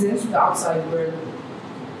citizens to the outside world.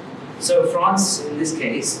 So France, in this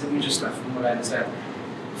case, let me just from what I understand,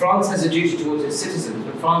 France has a duty towards its citizens,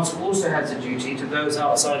 but France also has a duty to those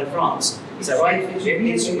outside of France. Is that right? It should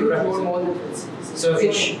be a good role model for its citizens. So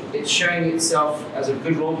it's showing itself as a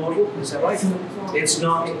good role model. Is that right? It's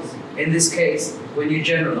not. In this case, when you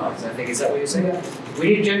generalize, I think, is that what you're saying? Yeah. When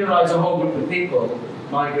you generalize a whole group of people,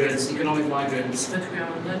 migrants, economic migrants, but we are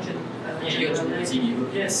not You're generalizing Europe.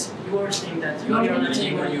 Yes, you are saying that. You are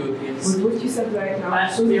generalizing all Europeans. With what you said right now,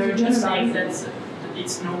 But we are just saying generalize that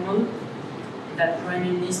it's normal that Prime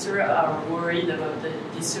Minister are worried about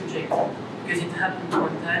this subject because it happened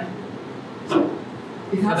one time.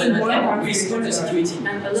 it Happen happens more one time than with all the security.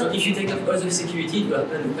 And a So lot- if you take off all the security, it will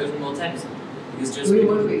happen 1,000 more times. Because just Wait, can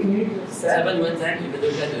you repeat it that? happened one time, even though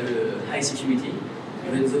we had a high security,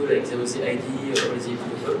 even though like there was the ID or the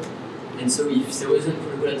protocol. And so if there wasn't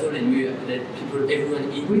protocol at all and we let people, everyone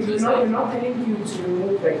in, We're it was not, like, we're not telling you to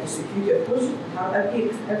remove like the security. Of course,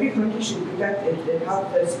 every country should protect it. They have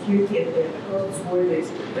the security across its borders.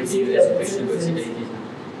 like Safety the of US its question was the citizens. ID.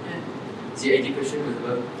 Yeah. The ID question was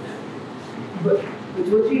about, But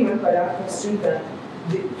what we meant by that question that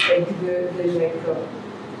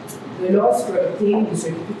the laws for obtaining the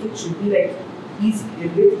certificate should be like easy, a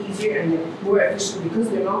bit easier and like, more efficient because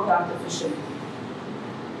they're not that efficient.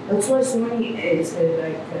 That's why so many refugees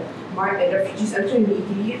enter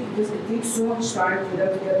illegally because it takes so much time for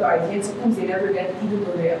them to get the ID and sometimes they never get it even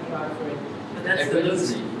though they apply for it. But that's everyone the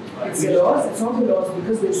knows the It's the laws, it's not the laws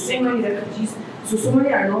because there's so many refugees, so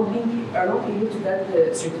many are not able to get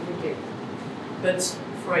the certificate. But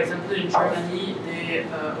for example, in Germany, they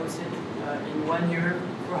hosted in 1 year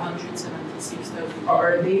 476,000.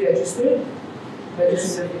 Are they registered?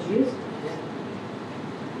 Registered refugees?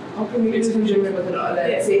 How come you use in Germany but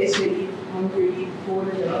let's say Italy, Hungary,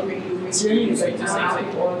 Poland, and other EU countries? It's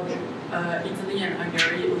like all Italy and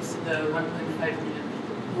Hungary hosted 1.5 million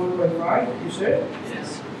people. 1.5, you sure?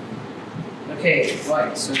 Yes. Okay,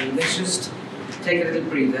 right, so let's just take a little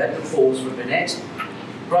breather and pause for a minute.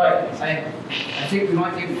 Right, I think we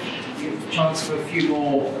might give a chance for a few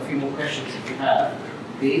more questions if you have.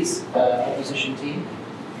 Please, opposition team,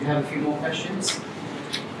 if you have a few more questions.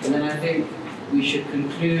 And then I think we should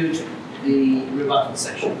conclude the rebuttal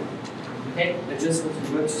session. Okay? I just want to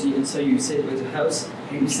go back to the answer you said about the house.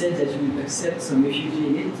 You said that you would accept some refugee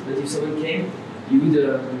in it, but if someone came, you would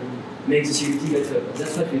make the security better.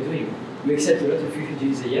 That's what we're doing. We accept a lot of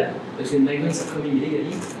refugees a year, but when migrants are coming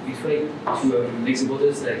illegally, we try to make the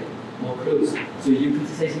borders like more closed. So you're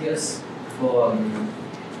criticizing us for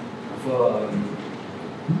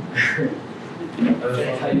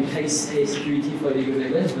how you place security for illegal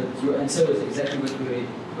migrants, but your answer was exactly what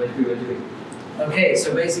we were doing. Okay,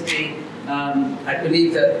 so basically, I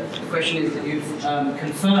believe that the question is that you've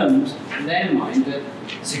confirmed in their mind that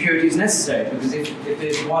security is necessary, because if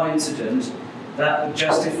there's one incident, that would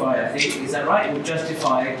justify, I think, is that right? It would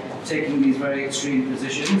justify taking these very extreme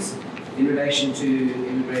positions in relation to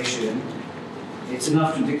immigration. It's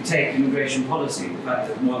enough to dictate immigration policy, the fact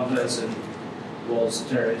that one person was a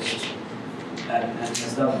terrorist and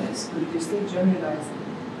has done this. But they're still generalizing.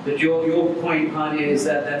 But your point, Hania, is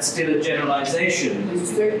that that's still a generalization. It's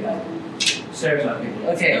stereotyping. Stereotyping.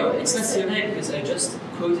 Okay. No, it's not stereotype because I just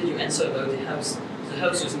quoted your answer about the house. The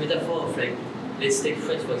house was a metaphor of like, let's take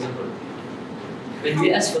France for example. When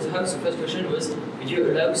we asked for the house, the first question was, would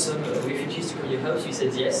you allow some refugees to come to your house? You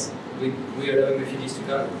said yes, we allow refugees to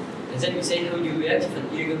come. And then we say, how do you react if an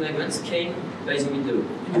illegal migrant came by the window?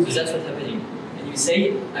 So that's what's happening. And you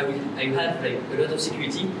say, I have like a lot of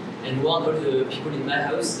security and warn all the people in my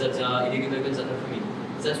house that there are illegal migrants that are coming.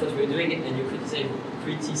 That's what we're doing, and you're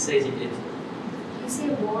criticizing it. You say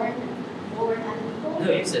warn other people?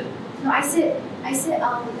 No, you said. No, I said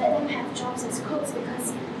let them have jobs as cooks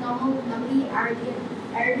because normally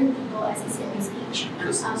Arabian people, as I said in my speech,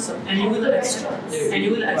 And you will accept, restaurants. and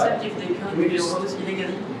you will accept if they come to your house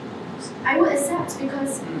illegally? I would accept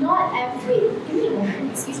because not every. Give me a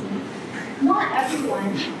moment. Excuse me. Not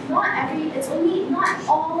everyone. It's only not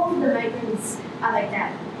all the migrants are like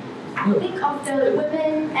that. No. Think of the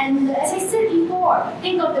women and as I said before.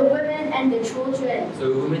 Think of the women and the children.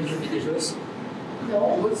 So women can be dangerous? No.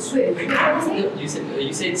 What's sweet? What did I say? No,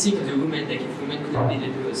 you said think of the women, like if women couldn't be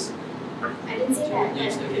dangerous. I didn't say that.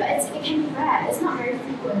 Yes, But, okay. but it can be rare. It's not very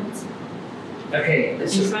frequent. Okay.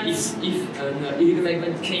 If an illegal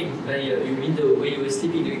migrant came by your window where you were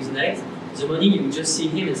sleeping during the night, the morning you would just see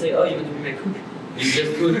him and say, oh, you want to be my cook? And you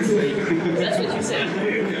just go to That's what you said.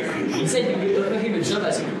 You said you would offer him a job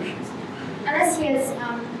as a cook. Unless he has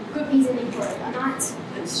good reasoning for it or not.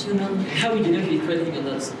 But you know, how would you know if he's threatening or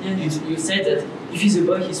not? You said that if he's a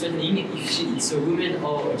boy, he's threatening. If it's a woman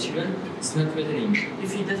or a children, it's not threatening.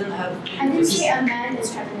 If he doesn't have... I didn't say a man is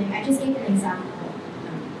threatening. I just gave an example.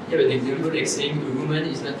 Yeah, but the example like saying a woman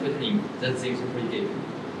is not threatening. That's the example you gave.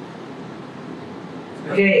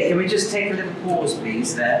 Okay, can we just take a little pause,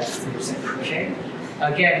 please, there? Okay.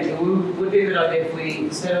 Again, it would be a good idea if we,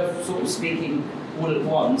 instead of sort of speaking all at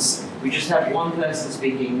once, we just have one person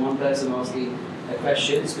speaking, one person asking a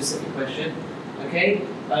question, specific question. Okay?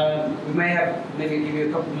 We may have, maybe give you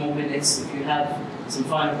a couple more minutes if you have some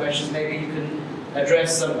final questions. Maybe you can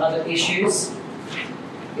address some other issues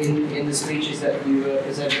in the speeches that you were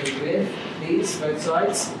presented with, please, both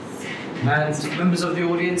sides. And members of the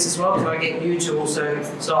audience as well, can I get you to also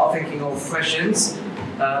start thinking of questions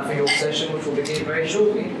for your session, which will begin very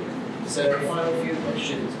shortly. So, final few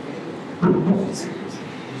questions. Just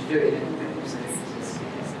do it in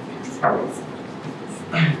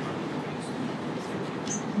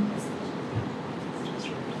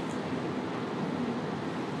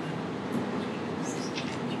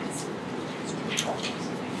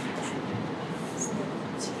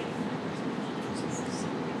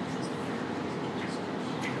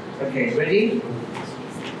Okay, ready?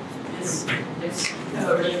 Yes. Yes.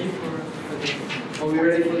 Ready for Are we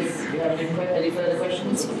ready for this? Do you have any further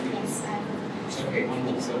questions? Yes, I have. Okay, one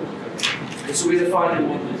more. So, this will be the final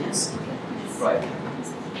one, yes? Right.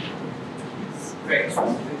 Great,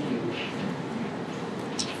 thank you.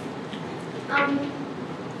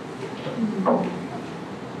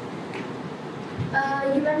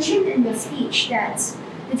 You mentioned in your speech that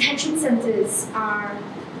detention centers are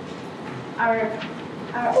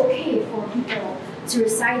okay for people to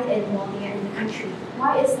reside in while they are in the country.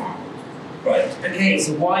 Why is that? Right, okay,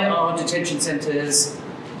 so why are detention centres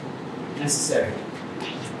necessary?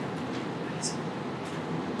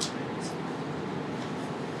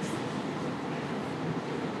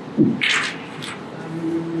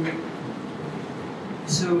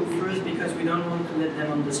 So first, because we don't want to let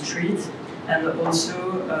them on the street, and also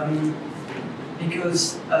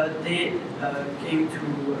because they came to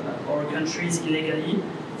our countries illegally,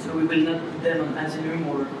 so we will not put them on asylum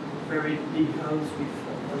or very big house with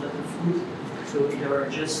a lot of food. So they are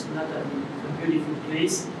just not a beautiful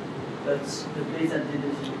place, but the place that they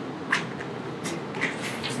deserve.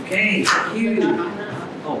 Okay, thank you.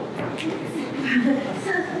 Oh,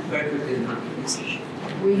 very quickly.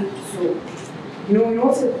 Wait, so you know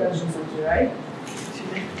what's a detention center, right?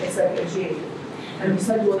 It's like a jail. And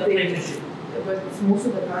besides what they but it's most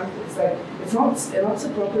of the time it's like it's not a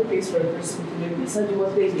proper place for a person to live. Besides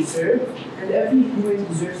what they deserve, and every human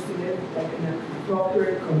deserves to live like in a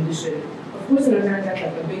proper condition. Of course they're not gonna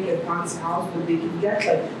get like a big advanced house, but they can get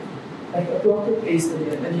like a proper place to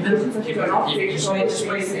live. And even if it's not Just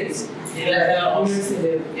wait, please. humans to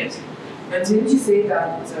live. Yes. But didn't you say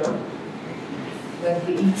that that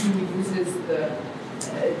the EU uses the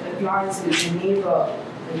applies to Geneva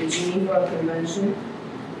and the Geneva Convention.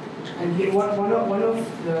 And here, one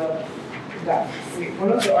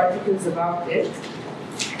of the articles about it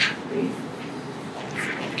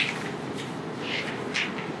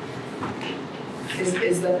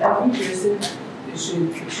is that every person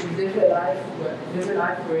should live a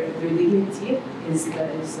life where their dignity is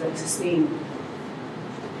like sustained.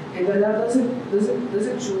 And that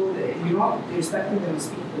doesn't show that you're not respecting them as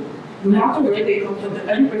people. No matter where they come from,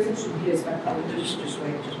 every person should be respected. Just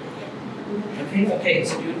wait. Okay,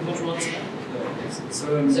 so you what wants that?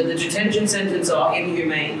 So the detention centers are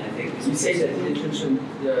inhumane, I think. You say that the detention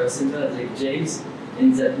center are like jails,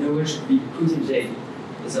 and that no one should be put in jail.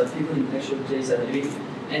 So people in actual jails are living,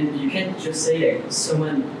 and you can't just say like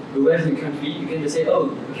someone who arrives in the country, you can just say,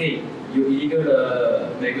 oh, okay, you're illegal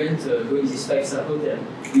migrant, go in this 5-star hotel.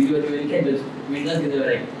 We do what we can, but we're not gonna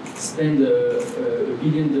like spend $1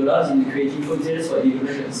 billion in creating hotels for illegal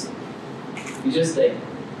migrants. We just like.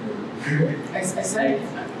 I said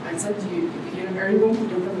everyone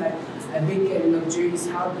could open like a big and luxurious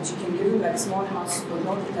house, but you can give them like small houses but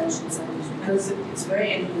not detention centers because it's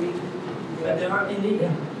very inhumane. But they are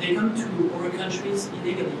illegal. They come to our countries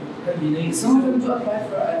illegally. Some of them do apply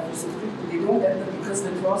for some people, they don't get them because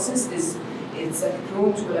the process it's like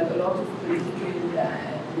prone to like a lot of political like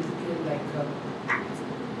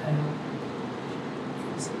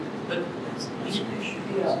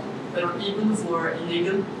but even who are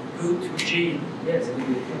illegal go to jail. Yes, I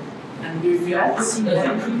agree. And if you have to see that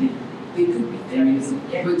they could be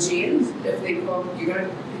Yeah. but jails, if they come, you're gonna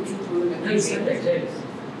put you through them. No, it's not like jails.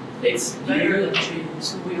 it's better than jail,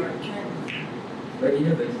 so we are can. But you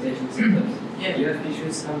know, the detention centers. Yeah. You have to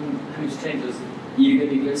choose how much time those illegal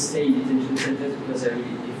migrants stay in detention centers before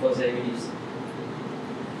they're released.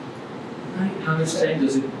 How much time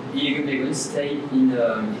does illegal migrants stay in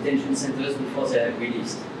detention centers before they are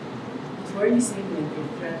released? It's already saying like they're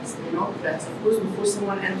threats. They're not threats. Of course, before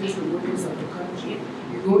someone enters the borders of the country,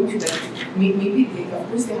 you're going to like maybe of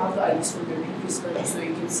course they have the IDs from their previous country, so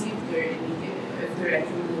you can see if they're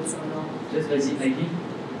criminals or not. Just basic ID?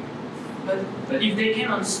 But if they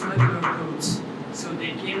came on smuggler routes, so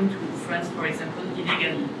they came to France, for example,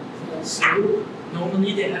 illegally, so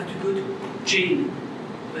normally they have to go to jail,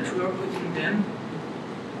 but we are putting them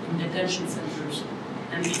in detention centers,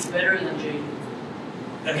 and it's better than jail.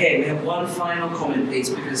 Okay, we have one final comment,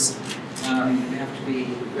 please, because we have to be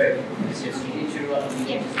very. Yes, you need to run.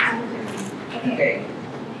 Yes. Okay.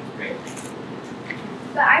 Great.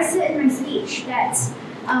 But I said in my speech that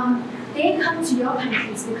they come to your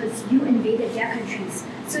countries because you invaded their countries.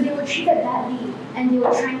 So they were treated badly and they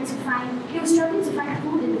were struggling to find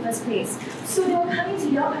food in the first place. So they were coming to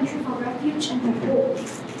your country for refuge and for hope.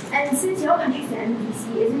 And since your country is an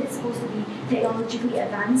NPC, isn't it supposed to be technologically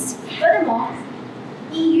advanced? Furthermore,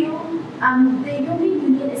 the European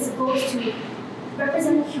Union is supposed to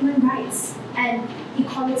represent human rights and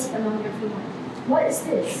equality among everyone. What is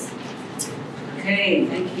this? Okay,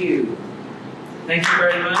 thank you. Thank you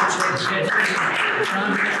very much.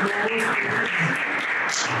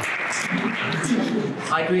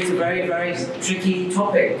 I agree it's a very, very tricky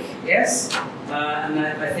topic, yes? And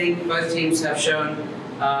I think both teams have shown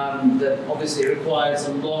that obviously it requires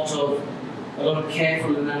a lot of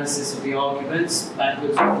careful analysis of the arguments,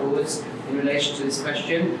 backwards and forwards, in relation to this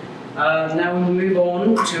question. Now we'll move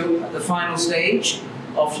on to the final stage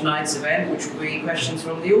of tonight's event, which will be questions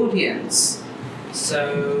from the audience.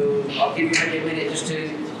 So I'll give you maybe a minute just to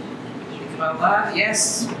think about that.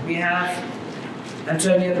 Yes, we have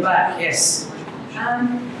Antonio at the back. Yes.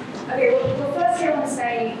 Okay, well, firstly I want to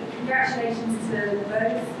say congratulations to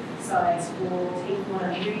both sides for taking on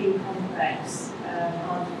a really complex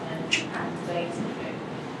argument and debating it.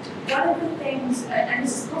 One of the things, and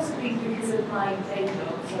this is possibly because of my day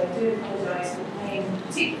job, so I do apologise for paying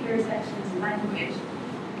particular attention to language.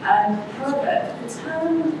 However, the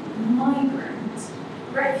term migrant,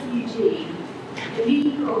 refugee,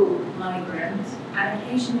 illegal migrant, and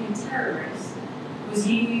occasionally terrorist was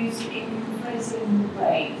used in conflating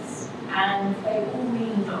ways, and they all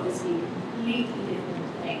mean obviously completely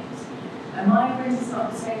different things. A migrant is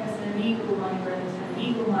not the same as an illegal migrant, an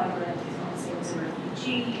illegal migrant is not the same as a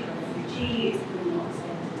refugee is really not the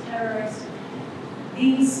same as a terrorist.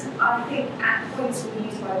 These, I think, at points were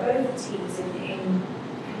used by both teams in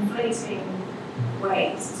conflating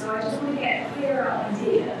ways. So I just want to get a clearer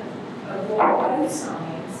idea of what both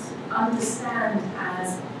sides understand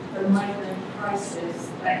as the migrant crisis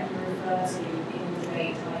that you refer to in the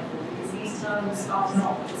debate title, because these terms are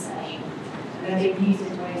not the same, and they're being used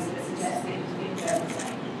in ways that suggest they're the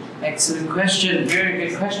same. Excellent question, very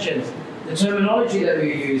good question. The terminology that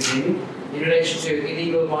we're using in relation to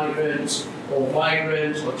illegal migrant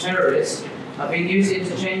or terrorist have been used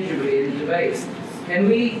interchangeably in the debate. Can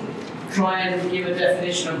we try and give a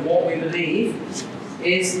definition of what we believe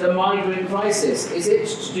is the migrant crisis? Is it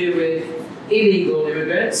to do with illegal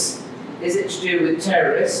immigrants? Is it to do with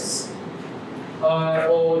terrorists?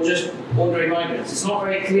 Or just ordinary migrants? It's not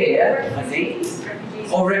very clear, I think.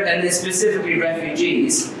 And there's specifically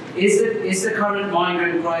refugees. Is the current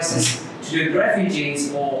migrant crisis to do with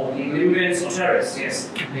refugees or illegal immigrants or terrorists?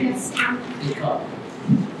 Yes? Yes. You can't.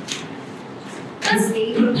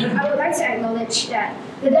 Firstly, I would like to acknowledge that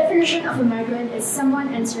the definition of a migrant is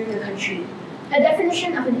someone entering a country. A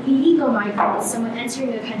definition of an illegal migrant is someone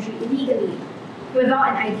entering a country illegally, without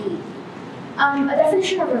an ID. A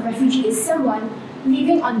definition of a refugee is someone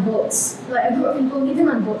living on boats, like a group of people living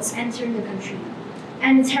on boats entering the country.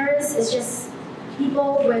 And a terrorist is just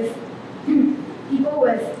people with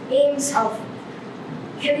aims of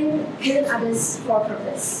killing others for a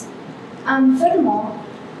purpose. Furthermore,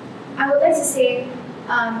 I would like to say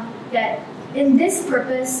that in this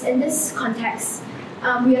context,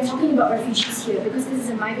 we are talking about refugees here because this is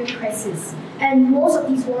a migrant crisis, and most of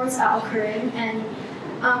these wars are occurring. And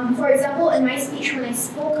for example, in my speech when I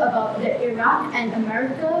spoke about the Iraq and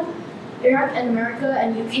America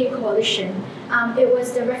and UK coalition, it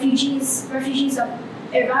was the refugees of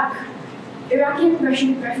Iraq. Iraqi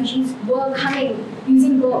refugees were coming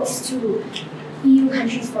using boats to EU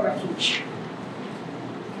countries for refuge.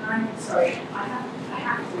 Sorry, I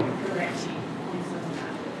have to correct you on something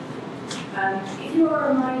that. If you are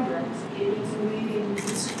a migrant, you need to move in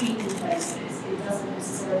between places. It doesn't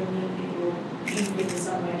necessarily mean that you're moving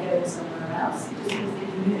somewhere, going somewhere else. It just means that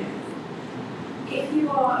you move. If you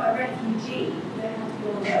are a refugee, you don't have to go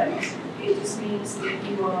on a boat. It just means that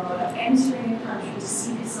you are entering a country to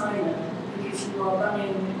seek asylum because you are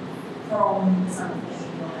running from something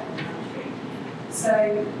in your own country. So,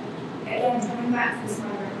 again, coming back to this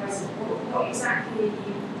migrant crisis, what exactly are you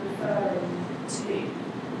referring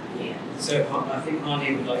to here? So I think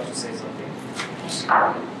Arnie would like to say something.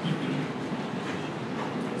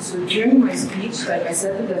 So during my speech, like I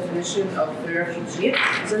said, the definition of the refugee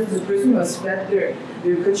is that the person was fled their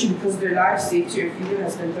country because their life, safety, or freedom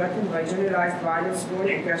has been threatened by generalized violence, foreign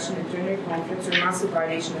aggression, internal conflicts, or massive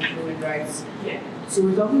violation of human rights. Yeah. So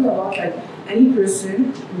we're talking about like any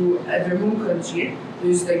person who at their home country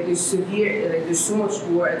there's severe there's so much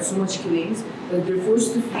war and so much killings that they're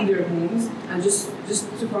forced to flee their homes and just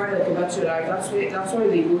to find like a better life. That's why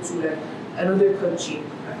they go to like another country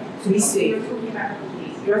to be safe. You're talking about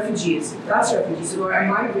Refugees. That's refugees. So a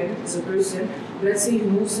migrant is a person, let's say he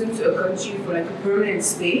moves into a country for like a permanent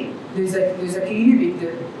stay. There's like a little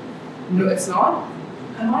bit no, it's not.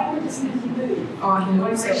 a migrant doesn't mean you move. Oh, he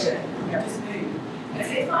knows Migration. that. You just move.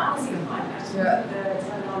 It's not honestly a migrant. Yeah. The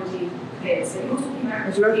terminology clear. So you're talking about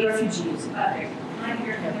It's refugees. Perfect. Can I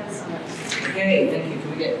hear it from the other side? Okay, thank you. Can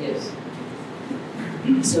we get yes?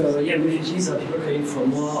 So yeah, refugees are people coming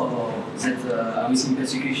from war or that are facing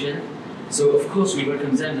persecution. So of course we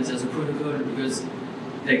welcome them, but there's a protocol because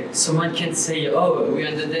like someone can't say, oh, we're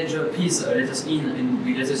under danger, please let us in, and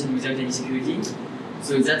we let us in without any security.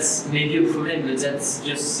 So that's maybe a problem, but that's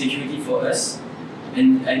just security for us.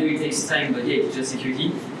 And I know it takes time, but yeah, it's just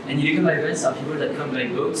security. And illegal migrants are people that come by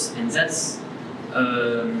boats, and that's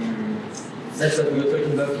what we were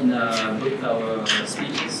talking about in both our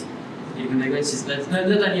speeches. Illegal migrants is not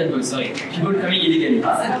only on boats, sorry. People coming illegally.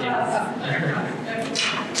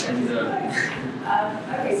 And,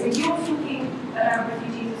 okay, so you're talking about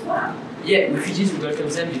refugees as well? yeah, refugees, we welcome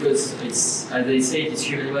them because it's, as they say, it's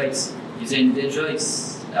human rights. If they're in danger,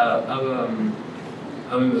 it's our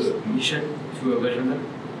mission to welcome them.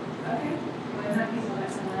 Okay. Well, in that case, I'll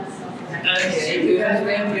let someone else talk. Okay,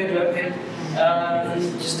 good.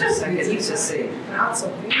 Just a second, let's just see. Can I add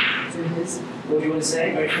something to his? What do you want to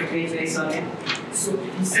say very quickly, please, Sonia? So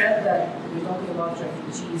he said that we're talking about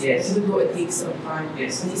refugees, Yes. even though it takes some time.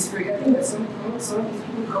 Yes. And he's forgetting that some of these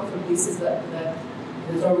people come from places that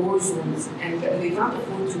are war zones and they can't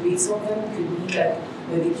afford to wait. Some of them could need like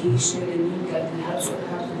medication and need like the help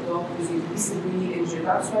of doctors if they're severely injured.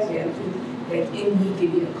 That's why they enter like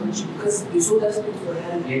illegally in a country because they're so desperate for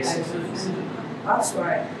help. Yes. And that's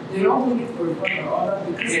why they're not doing it for fun or all that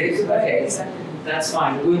because Yes, they could okay. exactly. That's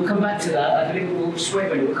fine. We'll come back to that. I believe we'll just wait a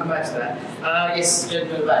minute. We'll come back to that. Yes,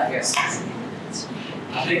 gentleman back. Yes.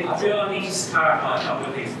 I feel I need to clarify a couple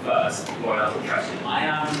of things first before I ask the question. I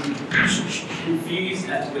am confused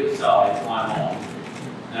as to which side I'm on.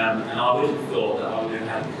 And I would have thought that I would have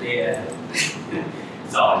had a clear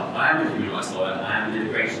side. I am a human rights lawyer and I am an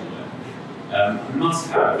immigration lawyer. I must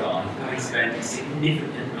clarify, having spent a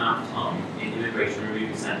significant amount of time in immigration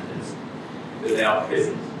removal centres, that they are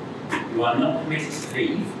prisoners. You are not permitted to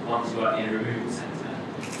leave once you are in a removal centre.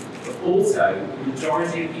 But also, the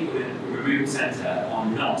majority of people in a removal centre are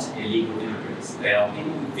not illegal immigrants. They are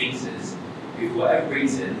people with visas who, for whatever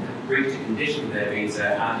reason, have breached a condition of their visa,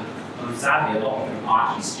 and sadly, a lot of them are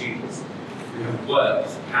actually students who have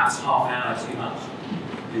worked perhaps half an hour too much,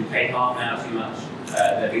 been paid half an hour too much,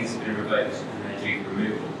 their visa has been revoked, and they're due for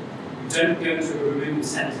removal. You don't go to a removal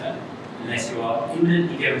centre unless you are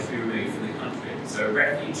imminently going to be removed from the country. So a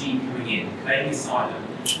refugee coming in, claiming asylum,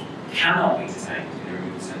 cannot be detained in a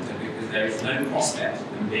removal centre because there is no prospect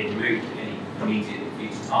of them being removed at any immediate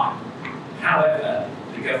future time. However,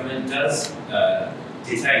 the government does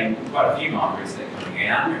detain quite a few migrants that are coming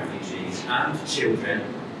in, and refugees, and children,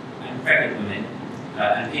 and pregnant women,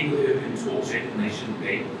 and people who have been tortured and they shouldn't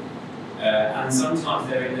be. And sometimes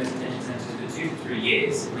they're in those detention centres for 2 to 3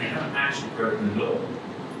 years, and they haven't actually broken the law.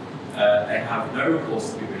 They have no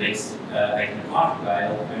recourse to be released. They can apply for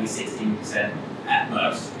bail, only 16% at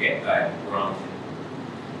most to get bail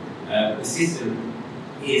granted. The system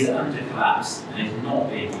is under collapse and is not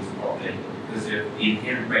being used properly because of the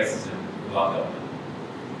inherent racism of our government.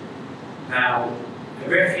 Now, a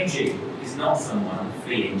refugee is not someone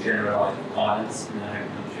fleeing generalised violence in their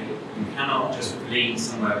home country. You cannot just flee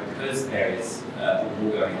somewhere because there is a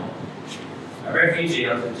war going on. A refugee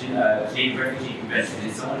under the Geneva Refugee Convention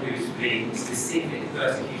is someone who is fleeing specific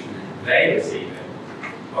persecution that they receive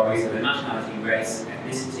by reason of their nationality, race,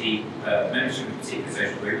 ethnicity, membership of a particular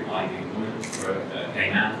social group, like being a woman or a gay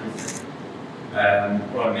man, for instance,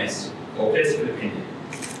 or a miss, or political opinion.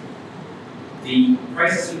 The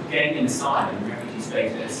process of gaining asylum and refugee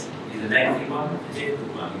status is a lengthy one, a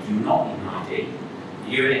difficult one. You do not need an ID.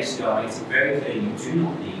 The UNHCR makes it very clear you do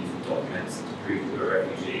not need documents to prove you're a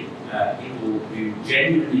refugee. People who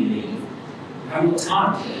genuinely leave haven't got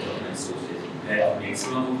time to get their documents sorted. They are being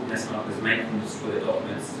smuggled, and their smugglers make them destroy their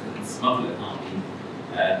documents, and the smuggler can't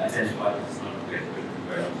be identified as a smuggler for a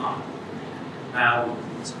very long time. Now,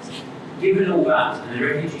 given all that, and the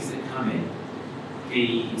refugees that come in,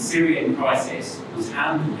 the Syrian crisis was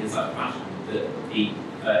handled in such a fashion that if you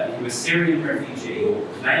were a Syrian refugee or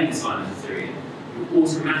claiming asylum as a Syrian, you were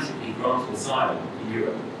automatically granted asylum in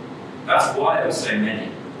Europe. That's why there were so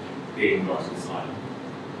many being granted asylum.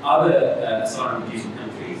 Other asylum-producing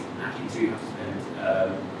countries actually do have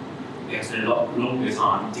to spend a lot longer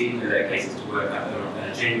time dealing with their cases to work out whether or not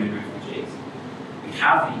they're genuine refugees. We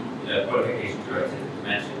have the Qualification Directive that I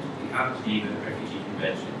mentioned. We have the Geneva Refugee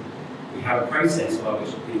Convention. We have a process by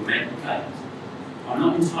which people make complaints. I'm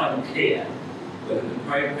not entirely clear whether the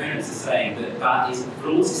proponents are saying that that is a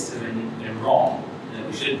flawed system and wrong, and that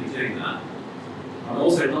we shouldn't be doing that. I'm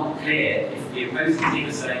also not clear if the opposing team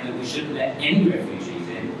are saying that we shouldn't let any refugees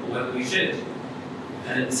in, or whether we should,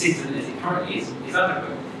 and that the system as it currently is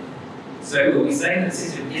adequate. So are we saying that the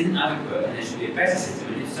system isn't adequate and there should be a better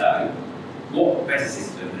system, and if so, what better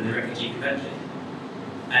system than the Refugee Convention?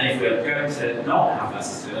 And if we're going to not have that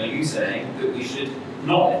system, are you saying that we should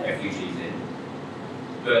not let refugees in?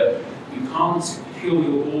 But you can't secure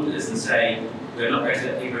your borders and say we're not going to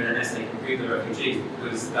let people in unless they can prove they're refugees,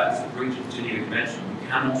 because that's a breach of the Geneva Convention. You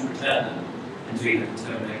cannot return them until you have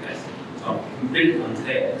determined their case. So I'm completely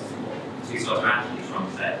unclear as to what the two sides are actually trying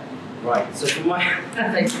to say. Right, so for my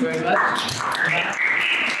thank you very much.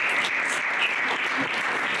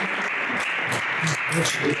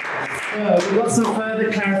 We've got some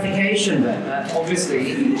further clarification then.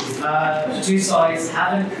 Obviously, the two sides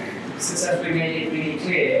haven't successfully made it really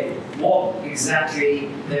clear what exactly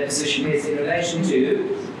their position is in relation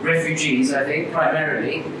to refugees, I think,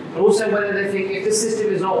 primarily, but also whether they think if the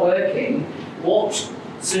system is not working, what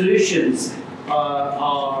solutions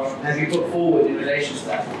have you put forward in relation to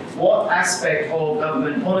that? What aspect of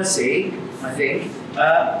government policy, I think,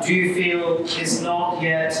 do you feel is not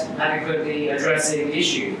yet adequately addressing the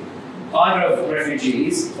issue, either of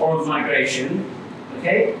refugees or of migration?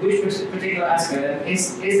 Okay, which particular aspect?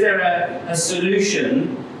 Is there a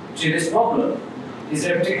solution to this problem? Is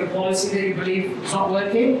there a particular policy that you believe is not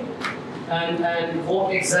working? And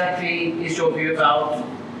what exactly is your view about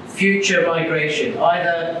future migration,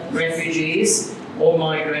 either refugees or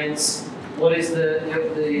migrants? What is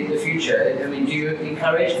the future? I mean, do you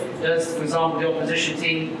encourage, does, for example, the opposition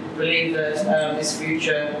team believe that this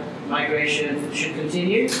future migration should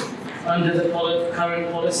continue under the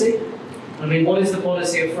current policy? I mean, what is the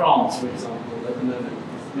policy of France, for example, at the moment?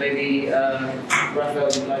 Maybe Raphael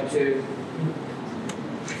would like to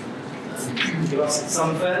give us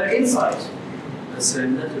some further insight. So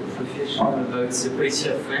I'm not a professional about the policy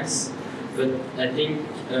of France, but I think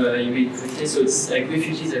you made it clear. So it's like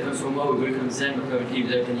refugees that come from war, we welcome them currently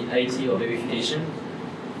without any IT or verification.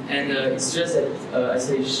 And it's just that,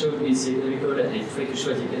 as I showed with the economical, and I tried to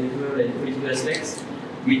show the economical and political aspects,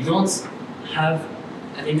 we don't have,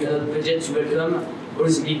 I think, a budget to welcome all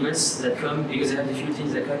the migrants that come because they have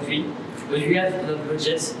difficulties in the country. But we have enough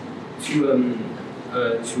budget to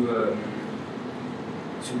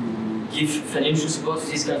give financial support to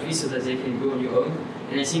these countries so that they can go on your own.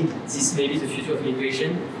 And I think this may be the future of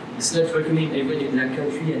migration. It's not welcoming everyone in that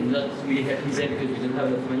country and not really helping them because we don't have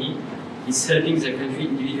enough money. It's helping the country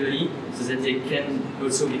individually so that they can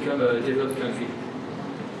also become a developed country.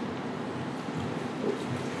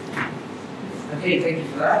 Okay, thank you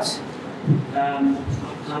for that.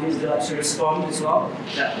 Would you like to respond as well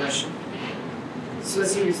to that question? So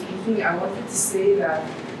as you were speaking, I wanted to say that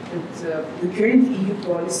the current EU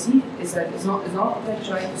policy is that it's not like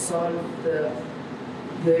trying to solve the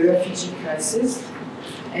refugee crisis,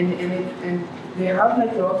 and they have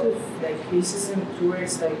like a lot of like racism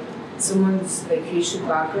towards like someone's like racial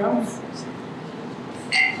background.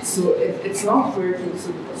 So it's not working.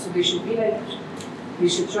 So they should be like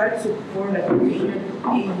try to form like a coherent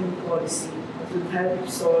EU policy that would help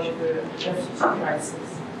solve the refugee crisis.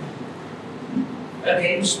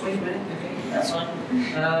 Okay, just wait a minute. Okay, that's fine.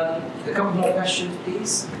 A couple more questions,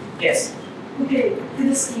 please. Yes. Okay, to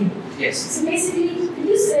the scheme. Yes. So basically, did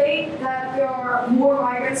you say that there are more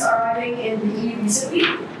migrants arriving in the EU recently?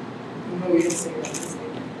 No, we didn't say that.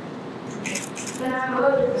 Then I have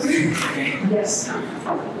another question. Yes.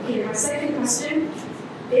 Okay, my second question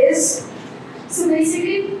is, so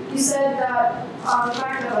basically, you said that the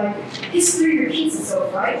fact that like history repeats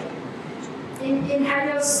itself, right? In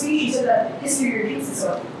Hannah's speech, you said that history repeats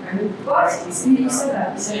itself. But you said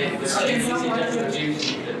that.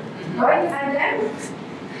 Right? And then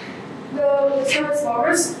the terrorist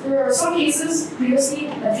bombers, there are some cases previously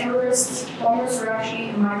that terrorist bombers were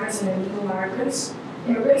actually migrants and illegal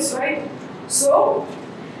immigrants, right? So,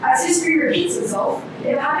 as history repeats itself, if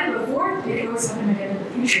it happened before, it can always happen again in the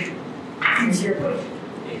future. To your point.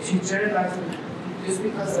 If you turn it back to just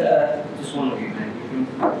because just one of you, man.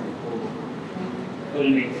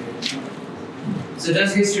 Only. So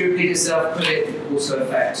does history repeat itself? Could it also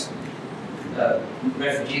affect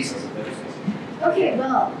refugees, I suppose? Okay,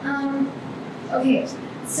 well, okay.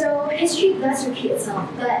 So history does repeat itself,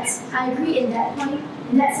 but I agree in that point,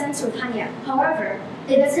 in that sense with Tanya. However,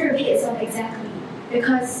 it doesn't repeat itself exactly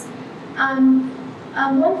because one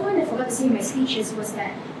point I forgot to say in my speeches was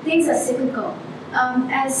that things are cyclical.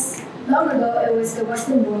 As long ago, it was the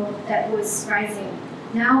Western world that was rising.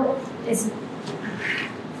 Now it's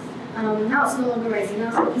no longer rising.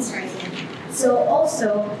 Now it's rising. So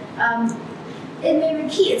also, it may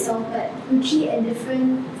repeat itself, but repeat in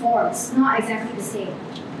different forms, not exactly the same.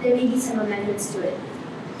 There may be some amendments to it.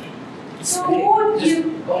 So Okay, what would just- you?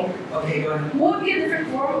 Okay, go ahead. What would be a different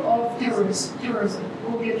form of terrorism?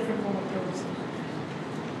 What would be a different form of terrorism?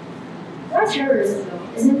 Not terrorism though.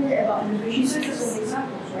 Isn't it about You immigration? said just some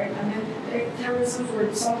examples, right? I mean, terrorism were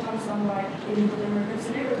sometimes done by illegal immigrants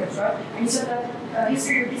and immigrants, right? And you said that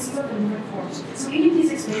history repeats itself in different forms. So can you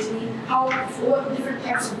please explain to me what different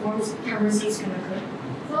types of forms terrorism can occur?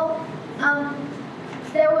 Well,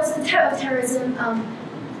 there was the type of terrorism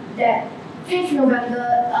that 5th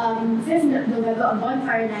November on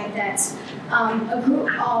Bonfire Night that a group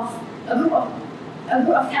of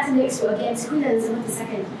Catholics were against Queen Elizabeth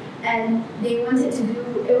II, and they wanted to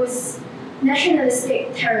do it was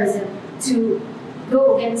nationalistic terrorism to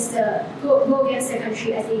go against the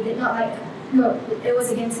country as they did not like. No, it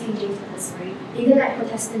was against King James I, sorry. They didn't like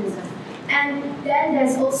Protestantism. And then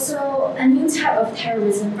there's also a new type of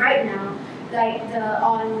terrorism right now, like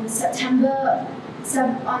on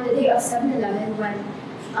the day of 7/11 when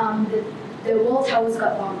the World Towers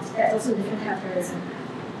got bombed. That's also a different type of terrorism.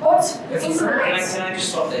 What? Okay, can I just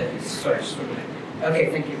stop there, please? Sorry, just for a minute. Okay,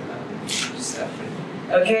 thank you for that. Just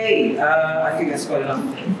okay, I think that's quite enough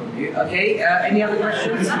from you. Okay, any other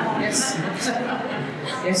questions? Yes.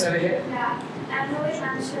 Yes, over here. Yeah, Emily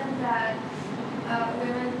mentioned that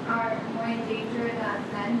women are more in danger than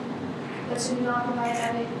men, but should not provide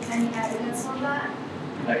any evidence on that.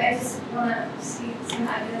 I just want to see some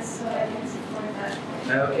evidence so I can support that.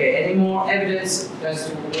 Okay, any more evidence as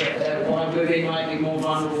to why women might be more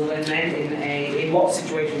vulnerable than men in what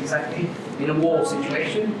situation exactly? In a war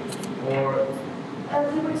situation? Or We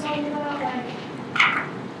were talking about like, I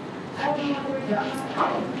don't know what we were talking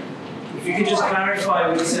about. if you could just clarify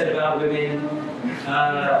what you said about women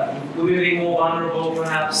being more vulnerable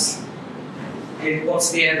perhaps?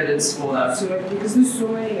 What's the evidence for that? So because there's so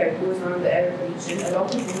many like goes on in the Arab region, a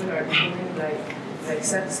lot of women are becoming like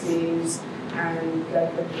sex slaves and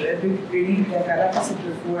like really like I said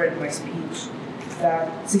before in my speech,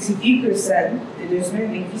 that 63%, there's been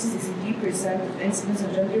an increase in 63% of incidents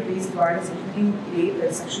of gender-based violence, including rape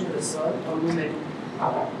and sexual assault on women.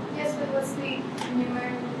 Yes, but what's the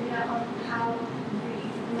numerical data on how the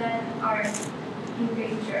men are in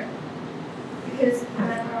danger? Because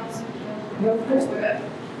men are also killed. No, of course, but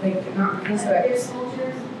like not because that They're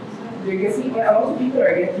soldiers. they're getting, yeah, a lot of people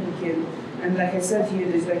are getting killed. And like I said here,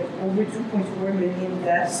 there's like over 2.4 million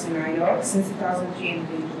deaths in Iraq since 2003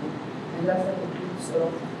 invasion. And that's like includes a lot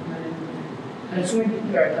of men and women. And so many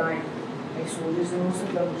people are dying, like soldiers and also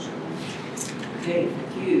bloodshed. Okay,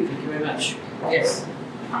 thank you very much. Yes.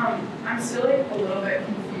 I'm still like a little bit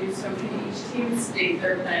confused, so can each team state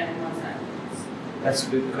their plan in one sentence? That's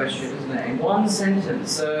a good question, isn't it? In one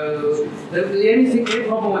sentence. So the only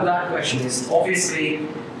problem with that question is obviously,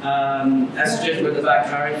 as the gentleman at the back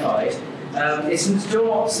clarified, it's still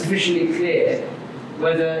not sufficiently clear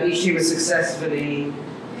whether each team has successfully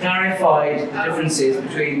clarified the differences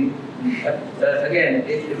between, again,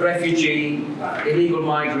 refugee, illegal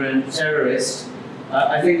migrant, terrorist.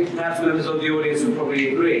 I think perhaps members of the audience would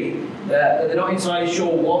probably agree that they're not entirely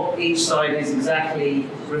sure what each side is exactly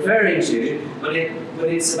referring to, but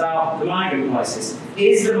it's about the migrant crisis.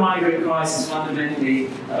 Is the migrant crisis fundamentally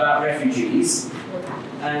about refugees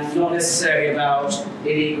and not necessarily about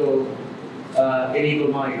illegal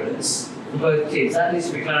migrants for both teams? That needs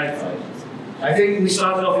to be clarified. I think we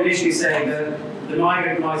started off initially saying that the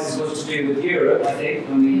migrant crisis was to do with Europe, I think,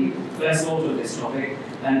 when we first thought of this topic,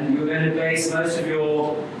 and you're going to base most of the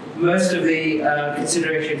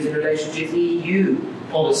considerations in relation to EU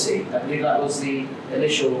policy. I believe that was the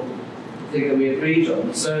initial thing that we agreed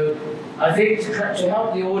on. So I think to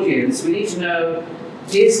help the audience, we need to know,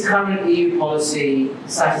 is current EU policy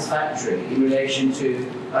satisfactory in relation to,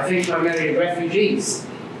 I think, primarily refugees?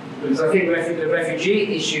 Because I think the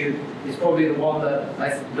refugee issue is probably the one that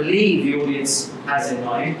I believe the audience has in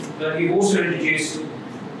mind. But you've also introduced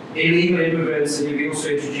illegal immigrants and you've also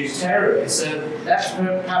introduced terrorists. So that's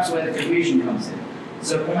perhaps where the confusion comes in.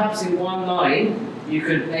 So perhaps in one line, you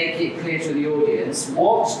could make it clear to the audience,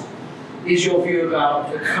 what is your view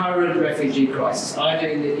about the current refugee crisis, either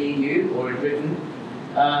in the EU or in Britain?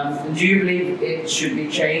 Do you believe it should be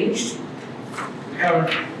changed, the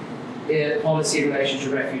current policy in relation to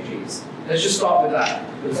refugees? Let's just start with that,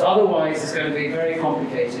 because otherwise it's going to be very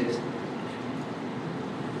complicated.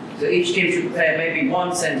 So each team should prepare maybe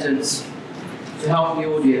one sentence to help the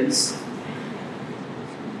audience.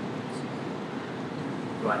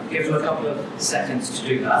 Right, give them a couple of seconds to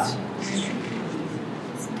do that.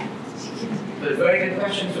 But very good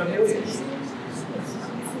questions from the audience.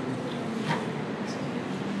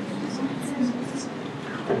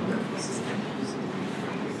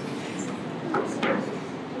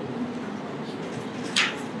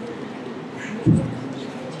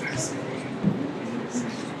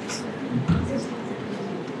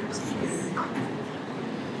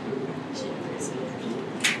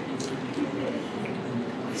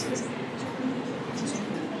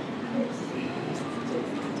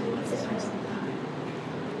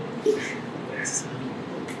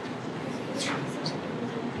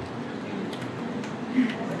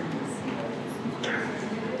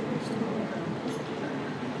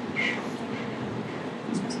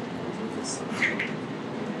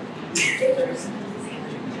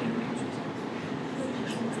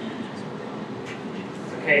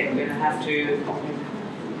 Okay, we're going to have to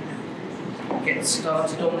get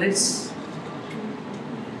started on this.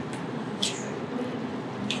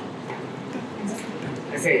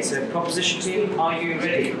 Okay, so proposition team, are you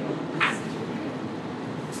ready?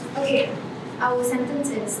 Okay, our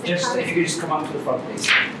sentence is... Just, if you could just come up to the front, please.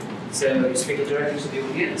 So you're speaking directly to the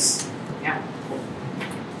audience. Yeah.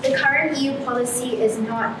 The current EU policy is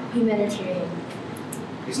not humanitarian.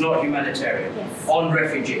 It's not humanitarian. Yes. On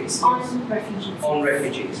refugees. On refugees. On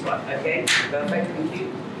refugees, right. Okay, perfect, thank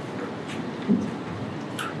you.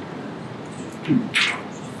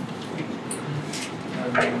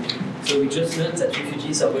 So we just learned that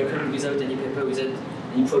refugees are welcome without any paper, without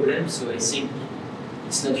any problem, so I think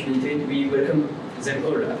it's not humanitarian. We welcome them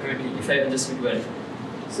all, apparently, if I understood well.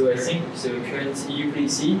 So I think the current EU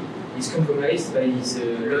policy is compromised by these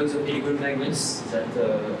loads of illegal migrants that,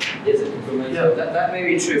 yes, that compromise. No, that may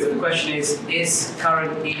be true, but the question is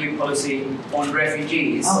current EU policy on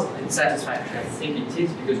refugees satisfactory? I think it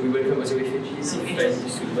is, because we welcome other refugees, if I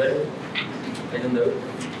understood well. I don't know.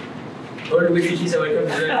 All the refugees are welcome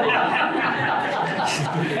to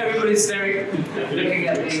Everybody's staring, looking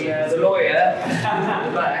at the lawyer at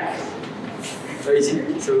the back. So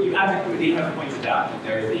you adequately have pointed out that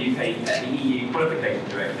there is the EU Qualification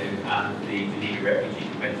Directive and the Geneva Refugee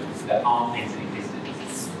Convention that aren't yet in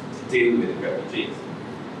existence. deal with refugees.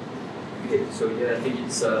 Okay, so yeah, I think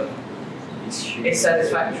it's It's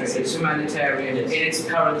satisfactory. It's humanitarian in its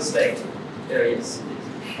current state. yes.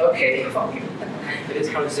 Okay. It is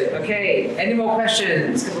current state. Okay. Any more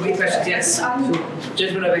questions? Couple more questions? Yes.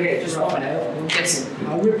 Gentleman over here. Just 1 minute. Yes.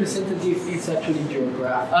 How representative is actually your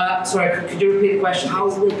graph? Sorry. Could you repeat the question? How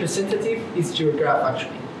representative is your graph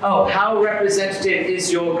actually? Oh, how representative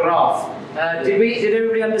is your graph? Did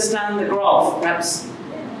everybody understand the graph? Perhaps.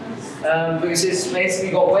 Because it's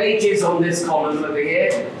basically got wages on this column over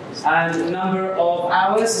here, and the number of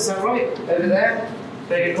hours, is that right? Over there,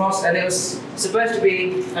 going across, and it was supposed to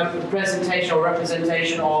be a presentation or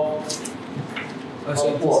representation of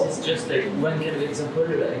So what? this is just like one kind of example,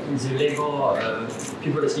 like in the labor,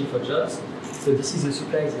 people asking for jobs. So this is the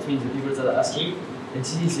supply, that means the people that are asking, and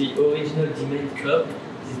this is the original demand curve.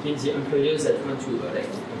 This means the employers that want to employ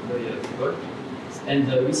people. And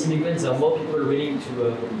with immigrants, there are more people willing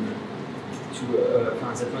to that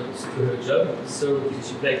want to have a job. So the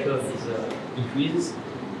supply curve is increases,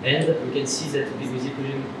 and we can see that with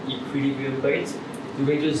equilibrium rate, the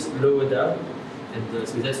wages lower down, and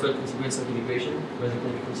so that's what consequence of immigration, one of the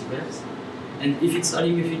consequences. And if it's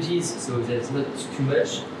only refugees, so there's not too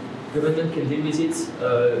much, government can deal with it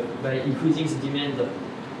by increasing the demand,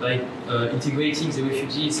 by integrating the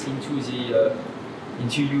refugees into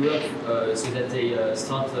Europe, so that they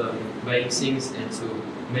start buying things and so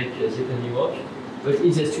make the economy work. But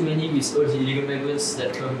if there's too many with all the illegal migrants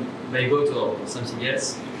that come by boat or something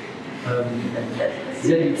else,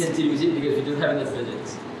 then we can't deal with it because we don't have enough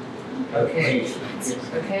budget. Okay.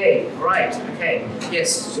 Okay. Right. Okay. Yes.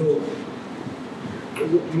 So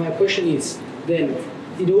my question is then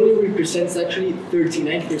it only represents actually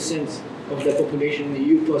 39% of the population in the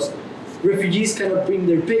EU, plus refugees cannot bring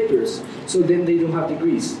their papers, so then they don't have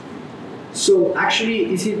degrees. So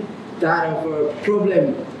actually, is it that of a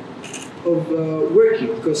problem of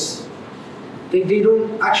working, because they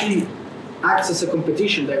don't actually act as a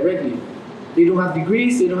competition directly. They don't have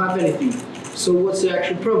degrees, they don't have anything. So what's the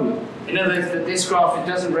actual problem? In other words, this graph, it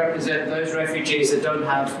doesn't represent those refugees that don't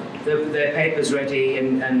have their papers ready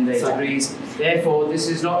and their degrees. Therefore, this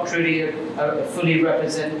is not truly a full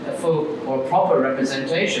or proper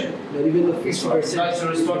representation. Not even the 50%. Would you like to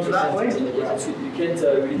respond to that way? Yes, you can't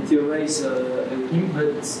really theorize him,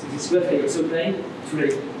 but this graph can also apply to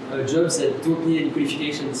jobs that don't need any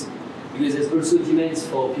qualifications. Because there's also demands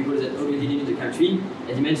for people that already live in the country,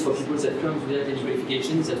 and demands for people that come without any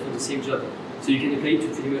qualifications that want the same job. So you can apply it to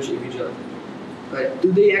pretty much every job. But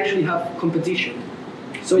do they actually have competition?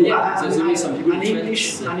 So yeah, there's always some people an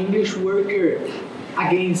English worker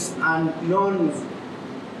against a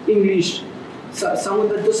non-English, someone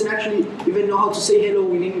that doesn't actually even know how to say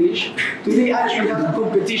hello in English, do they actually have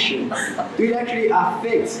competition? Do it actually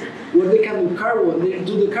affect what they can do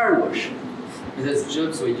do the car wash? That's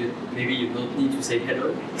jobs where maybe you don't need to say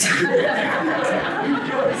hello.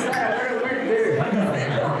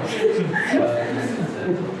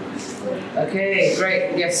 Okay,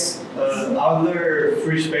 great, yes. Are there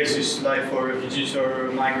free spaces like for refugees or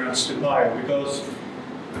migrants to hire? Because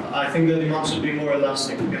I think the demand should be more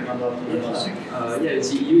elastic and not elastic. Yeah,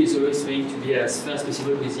 the EU is always trying to be as fast as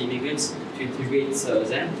possible with the immigrants to integrate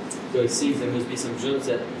them. So it seems there must be some jobs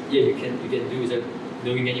that you can do without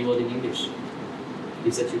knowing any word in English.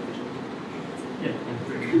 Is that your question? Yeah.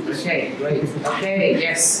 Okay, great. Okay,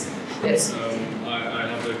 yes. Yes. I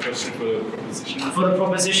have a question for the proposition. For the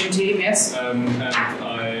proposition team, yes. And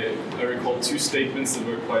I recall two statements that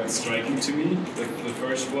were quite striking to me. The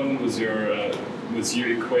first one was you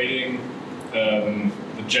equating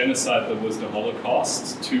the genocide that was the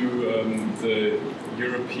Holocaust to the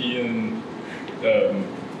European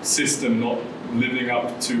system not living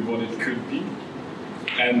up to what it could be.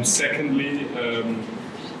 And secondly,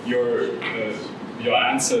 your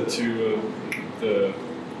answer to the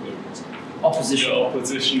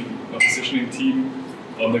oppositioning team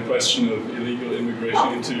on the question of illegal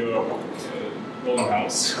immigration into your own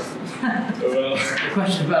house. Well, the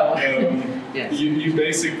question about yes. You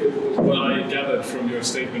basically, what I gathered from your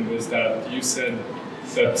statement was that you said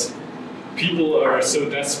that people are so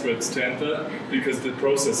desperate to enter because the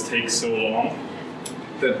process takes so long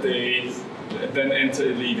that they then enter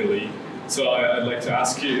illegally. So I'd like to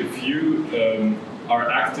ask you if you are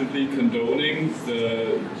actively condoning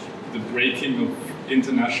the breaking of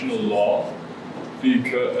international law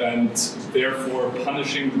and therefore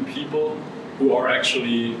punishing the people who are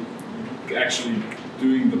actually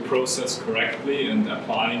doing the process correctly and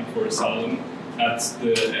applying for asylum at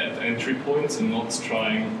entry points and not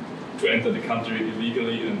trying to enter the country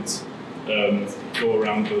illegally and go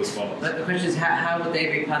around those laws. But the question is, how would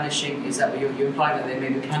they be punishing? Is that what you're implying, that they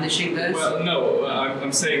may be punishing those? Well, no,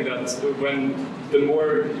 I'm saying that when the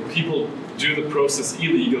more people do the process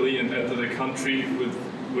illegally and enter the country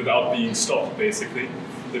without being stopped, basically,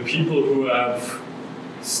 the people who are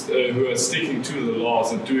sticking to the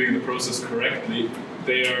laws and doing the process correctly,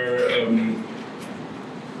 they are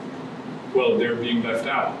they're being left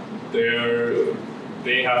out.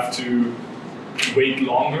 They have to wait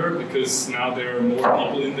longer because now there are more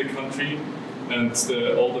people in the country, and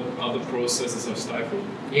all the other processes are stifled.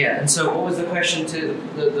 Yeah, and so what was the question to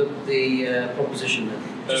the proposition then?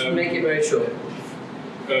 Just to make it very short.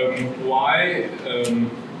 Why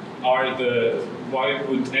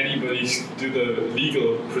would anybody do the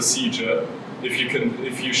legal procedure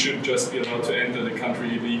if you should just be allowed to enter the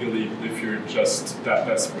country illegally if you're just that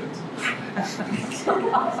desperate?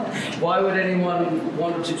 Why would anyone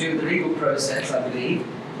want to do the legal process, I believe,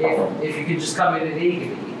 if you could just come in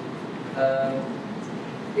illegally?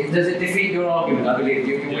 Does it defeat your argument, I believe?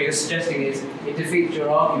 What you're suggesting is it defeats your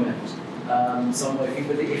argument somewhat.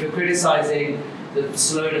 If you're criticising the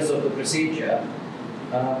slowness of the procedure,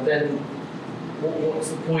 then what's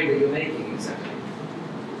the point that you're making exactly?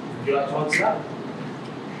 Would you like to answer that?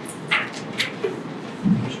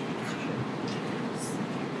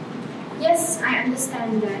 Yes, I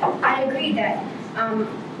understand that. I agree that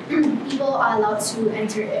people are allowed to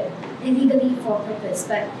enter illegally for a purpose,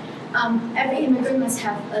 but every immigrant must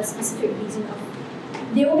have a specific reason of.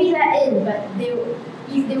 They will be let in, but they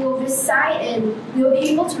will reside in. They will be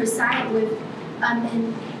able to reside with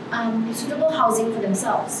in suitable housing for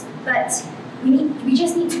themselves. But we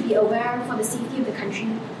just need to be aware for the safety of the country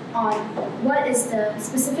on what is the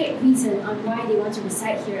specific reason on why they want to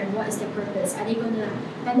reside here and what is their purpose. Are they going to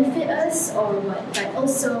benefit us or what? But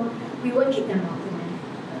also, we won't kick them out.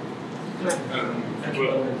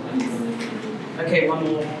 Okay, one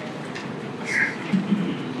more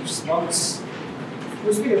response.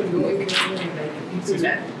 Mostly, we don't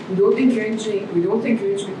encourage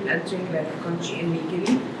people entering like a country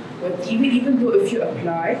illegally. But even though if you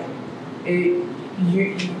apply,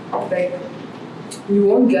 you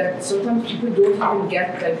won't get. Sometimes people don't even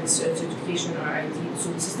get like the certification or ID.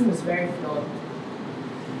 So the system is very flawed.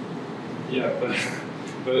 Yeah, but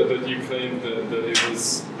you claimed that it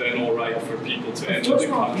was then all right for people to enter the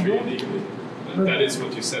country illegally. That is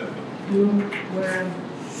what you said. No, well.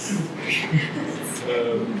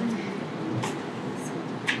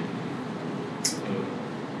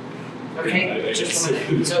 Okay,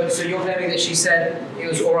 so you're claiming that she said it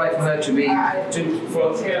was all right for her to be. I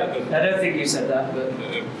don't think you said that, but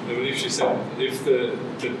I believe she said if the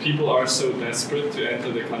people are so desperate to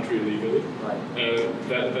enter the country illegally,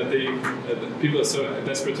 that people are so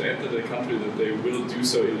desperate to enter the country that they will do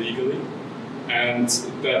so illegally, and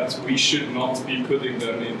that we should not be putting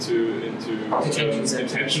them into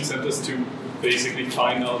detention centers to basically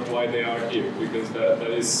find out why they are here, because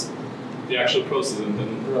that is the actual process. And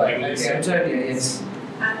then okay, Antonia, yes.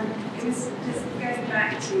 It was just going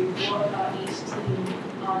back to what are each team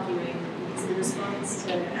arguing, because the response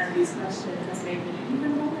to Andy's question has made me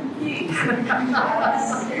even more confused.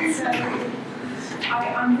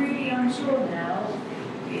 I'm really unsure now.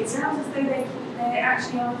 It sounds as though they're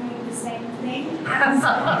actually arguing the same thing.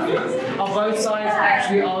 Are both sides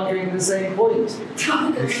actually arguing the same point?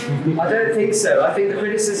 I don't think so. I think the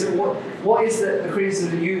criticism, what is the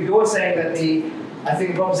criticism? You're saying that I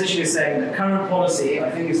think the proposition is saying that current policy, I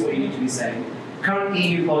think is what you need to be saying, current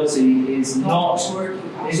EU policy is not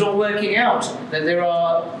working out. That there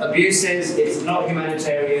are abuses, it's not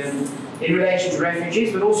humanitarian in relation to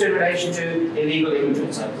refugees, but also in relation to illegal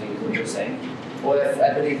immigrants, I think is what you're saying. Or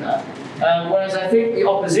I believe that. Whereas I think the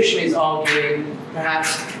opposition is arguing,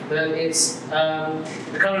 perhaps, that it's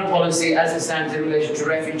the current policy as it stands in relation to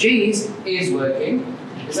refugees is working.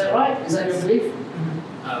 Is that right? Is that your belief?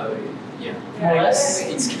 Yeah. More or less?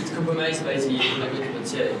 It's compromised by the economic,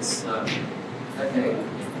 but yeah, it's... Okay.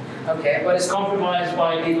 Okay, but it's compromised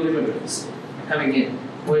by illegal immigrants coming in,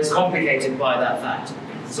 or it's complicated by that fact.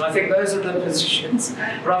 So I think those are the positions,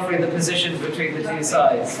 roughly the positions between the two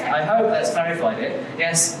sides. I hope that's clarified it.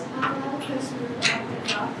 Yes? Another question about the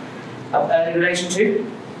graph. In relation to?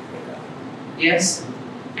 Yes?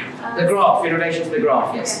 The graph, in relation to the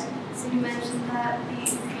graph, yes. Okay. So you mentioned that the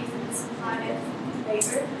increase in the supply of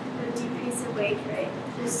labor would decrease the wage rate.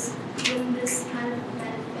 Wouldn't this kind of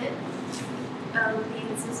benefit the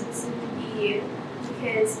citizens in the EU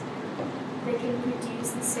because they can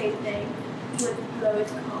produce the same thing with lower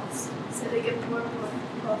cost, so they get more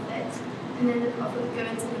profit, and then the profit would go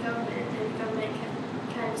into the government, and the government can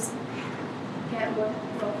kind of get more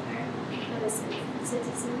welfare for the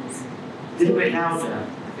citizens. little bit louder,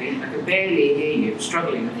 I think. I can barely hear you.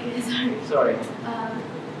 Struggling. Sorry. Sorry.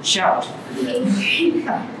 Shout. The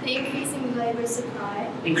increasing labour supply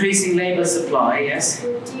Increasing labour supply, yes.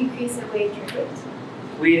 will decrease the wage rate.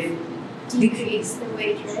 With Decrease the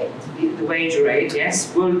wage rate. the wage rate,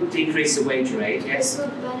 yes. Will decrease the wage rate, yes. This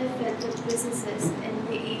will benefit the businesses in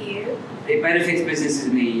the EU It benefits businesses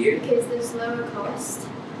in the EU. because there's lower cost.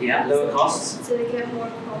 Yeah, lower costs. So they get more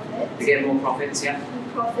profit. They get more profits, yeah.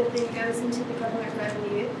 And profit then goes into the government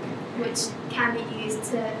revenue, which can be used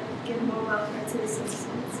to give more welfare to the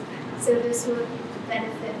citizens. So this will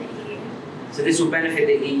benefit the EU. So this will benefit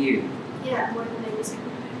the EU. Yeah, more than they used to.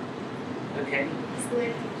 Okay. So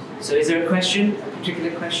they're, So is there a question? A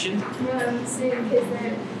particular question? no, I'm saying because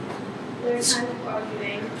they're kind of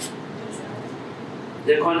arguing.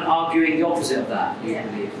 They're kind of arguing the opposite of that, you Yeah.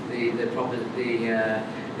 believe,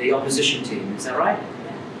 the opposition team. Is that right?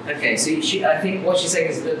 Okay, so I think what she's saying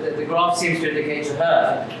is that the graph seems to indicate to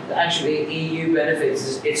her that actually EU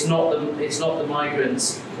benefits. It's not the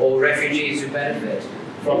migrants or refugees who benefit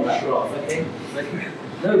from that graph. Okay.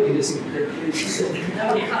 No, because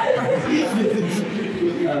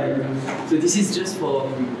So this is just for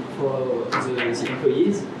the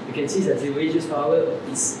employees. You can see that the wages per hour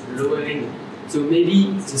is lowering. So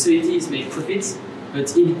maybe societies make profits,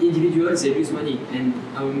 but individuals they lose money. And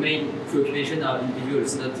our main preoccupation are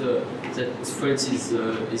individuals, not that France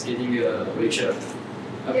is getting richer.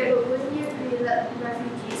 Okay. Yeah, but wouldn't you agree that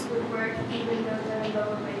refugees would work even though they're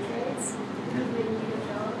lower wage rates? They need a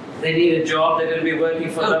job. they need a job. They're going to be working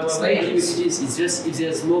for lower It's not wages. refugees. It's just if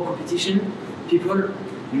there's more competition, people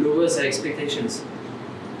lower their expectations.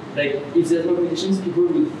 Like if there's more competition, people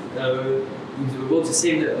would work the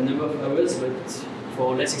same number of hours, but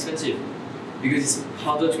for less expensive. Because it's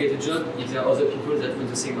harder to get a job if there are other people that want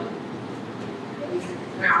the same money.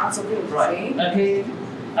 Can I add something to Right. say?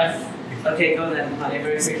 Okay. Okay, go on then, honey.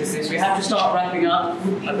 Very quickly, since we have to start wrapping up,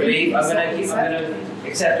 I believe. I'm going to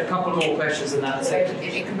accept a couple more questions and that's Like it.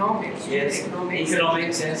 in economics, Yes.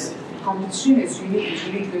 Economics, yes. competition is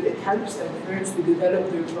really good. It helps them firms to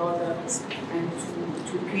develop their products and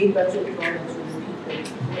to create better products for the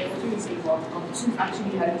people. What do you say about competition?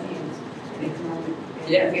 Actually helping in economic.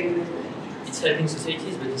 Yeah. It's helping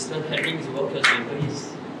societies, but it's not helping the workers, the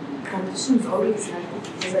employees. Competition is always helpful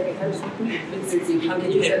because like it helps people. How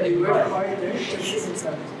can you help they them? work harder to push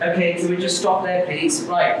themselves. Okay, can we just stop there, please?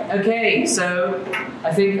 Right. Okay, so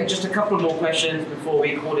I think just a couple more questions before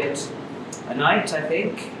we call it a night, I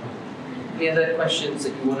think. Any other questions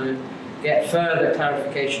that you want to get further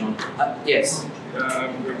clarification on? Yes.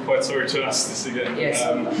 We're quite sorry to ask this again. Yes.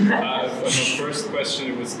 On the first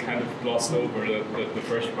question, it was kind of glossed over the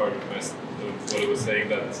first part of what I was saying,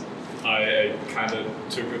 that I kind of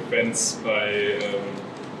took offense by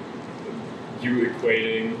you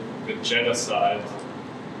equating the genocide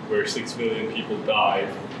where 6 million people died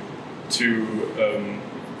to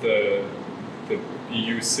the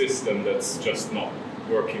EU system that's just not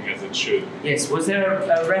working as it should. Yes. Was there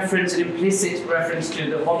a reference, an implicit reference to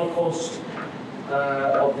the Holocaust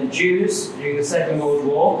of the Jews during the Second World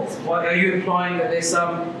War? Why, are you implying that there's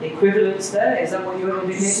some equivalence there? Is that what you were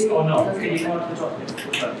indicating, or not? Can you come on to the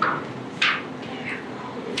topic?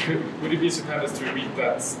 Would you be so kind as to read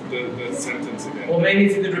the sentence again? Or maybe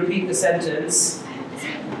if you could repeat the sentence,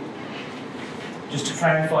 just to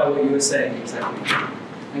clarify what you were saying exactly.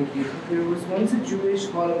 Thank you. There was once a Jewish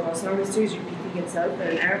Holocaust. Now history is repeating itself, but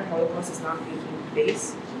an Arab Holocaust is not taking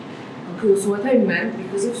place. Okay, so what I meant,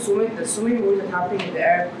 because of so many wars that happen in the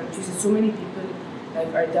Arab countries, and so many people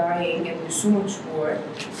like are dying, and there's so much war,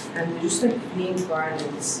 and they're just like fleeing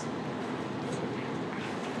violence.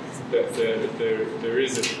 There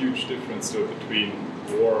is a huge difference though between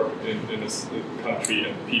war in a country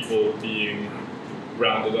and people being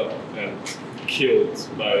rounded up and killed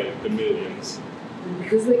by the millions.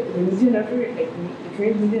 Because like the media never, like the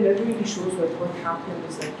current media never really shows what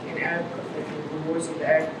happens like in Arab, like in the wars of the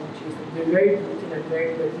Arab countries. Like, they're very brutal and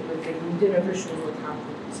very bloody, but like the media never shows what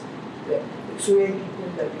happens. Like so many people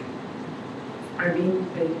like are being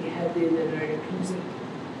like beheaded and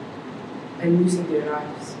are losing their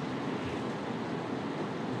lives.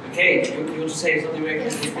 Okay, do you want to say something very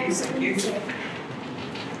quickly, please? Thank you.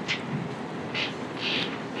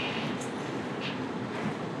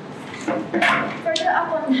 Further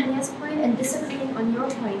up on Hanya's point and disagreeing on your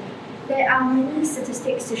point, there are many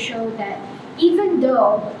statistics to show that even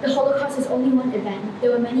though the Holocaust is only one event,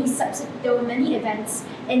 there were many events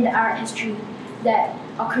in the art history that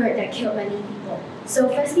occurred that killed many people. So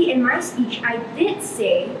firstly, in my speech, I did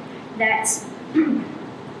say that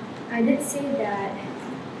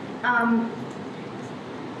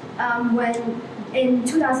when in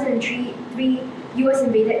 2003, US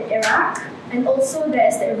invaded Iraq, and also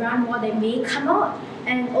there's the Iran war that may come out,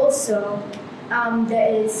 and also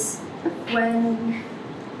there is when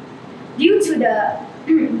due to the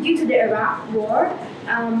Iraq war,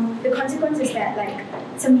 the consequence is that like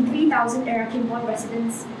 73,000 Iraqi-born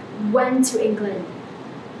residents went to England.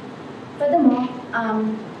 Furthermore,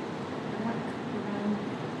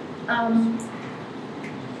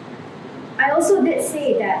 I also did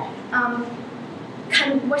say that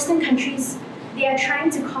Western countries, they are trying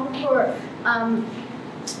to conquer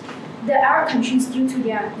the Arab countries due to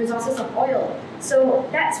their resources of oil. So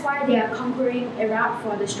that's why they are conquering Iraq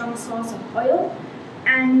for the strong source of oil.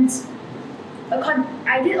 And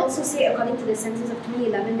I did also say, according to the census of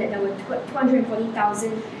 2011, that there were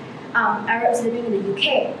 240,000 Arabs living in the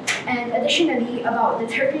UK. And additionally, about the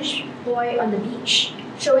Turkish boy on the beach,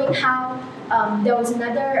 showing how there's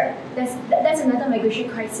another migration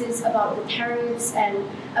crisis about the tariffs and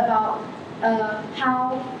about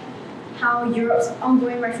how Europe's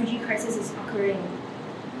ongoing refugee crisis is occurring.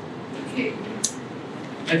 Okay.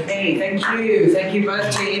 Okay, thank you. Thank you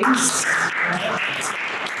both teams.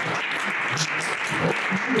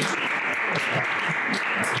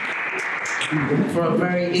 For a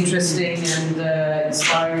very interesting and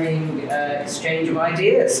inspiring exchange of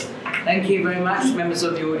ideas. Thank you very much, members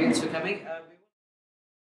of the audience, for coming.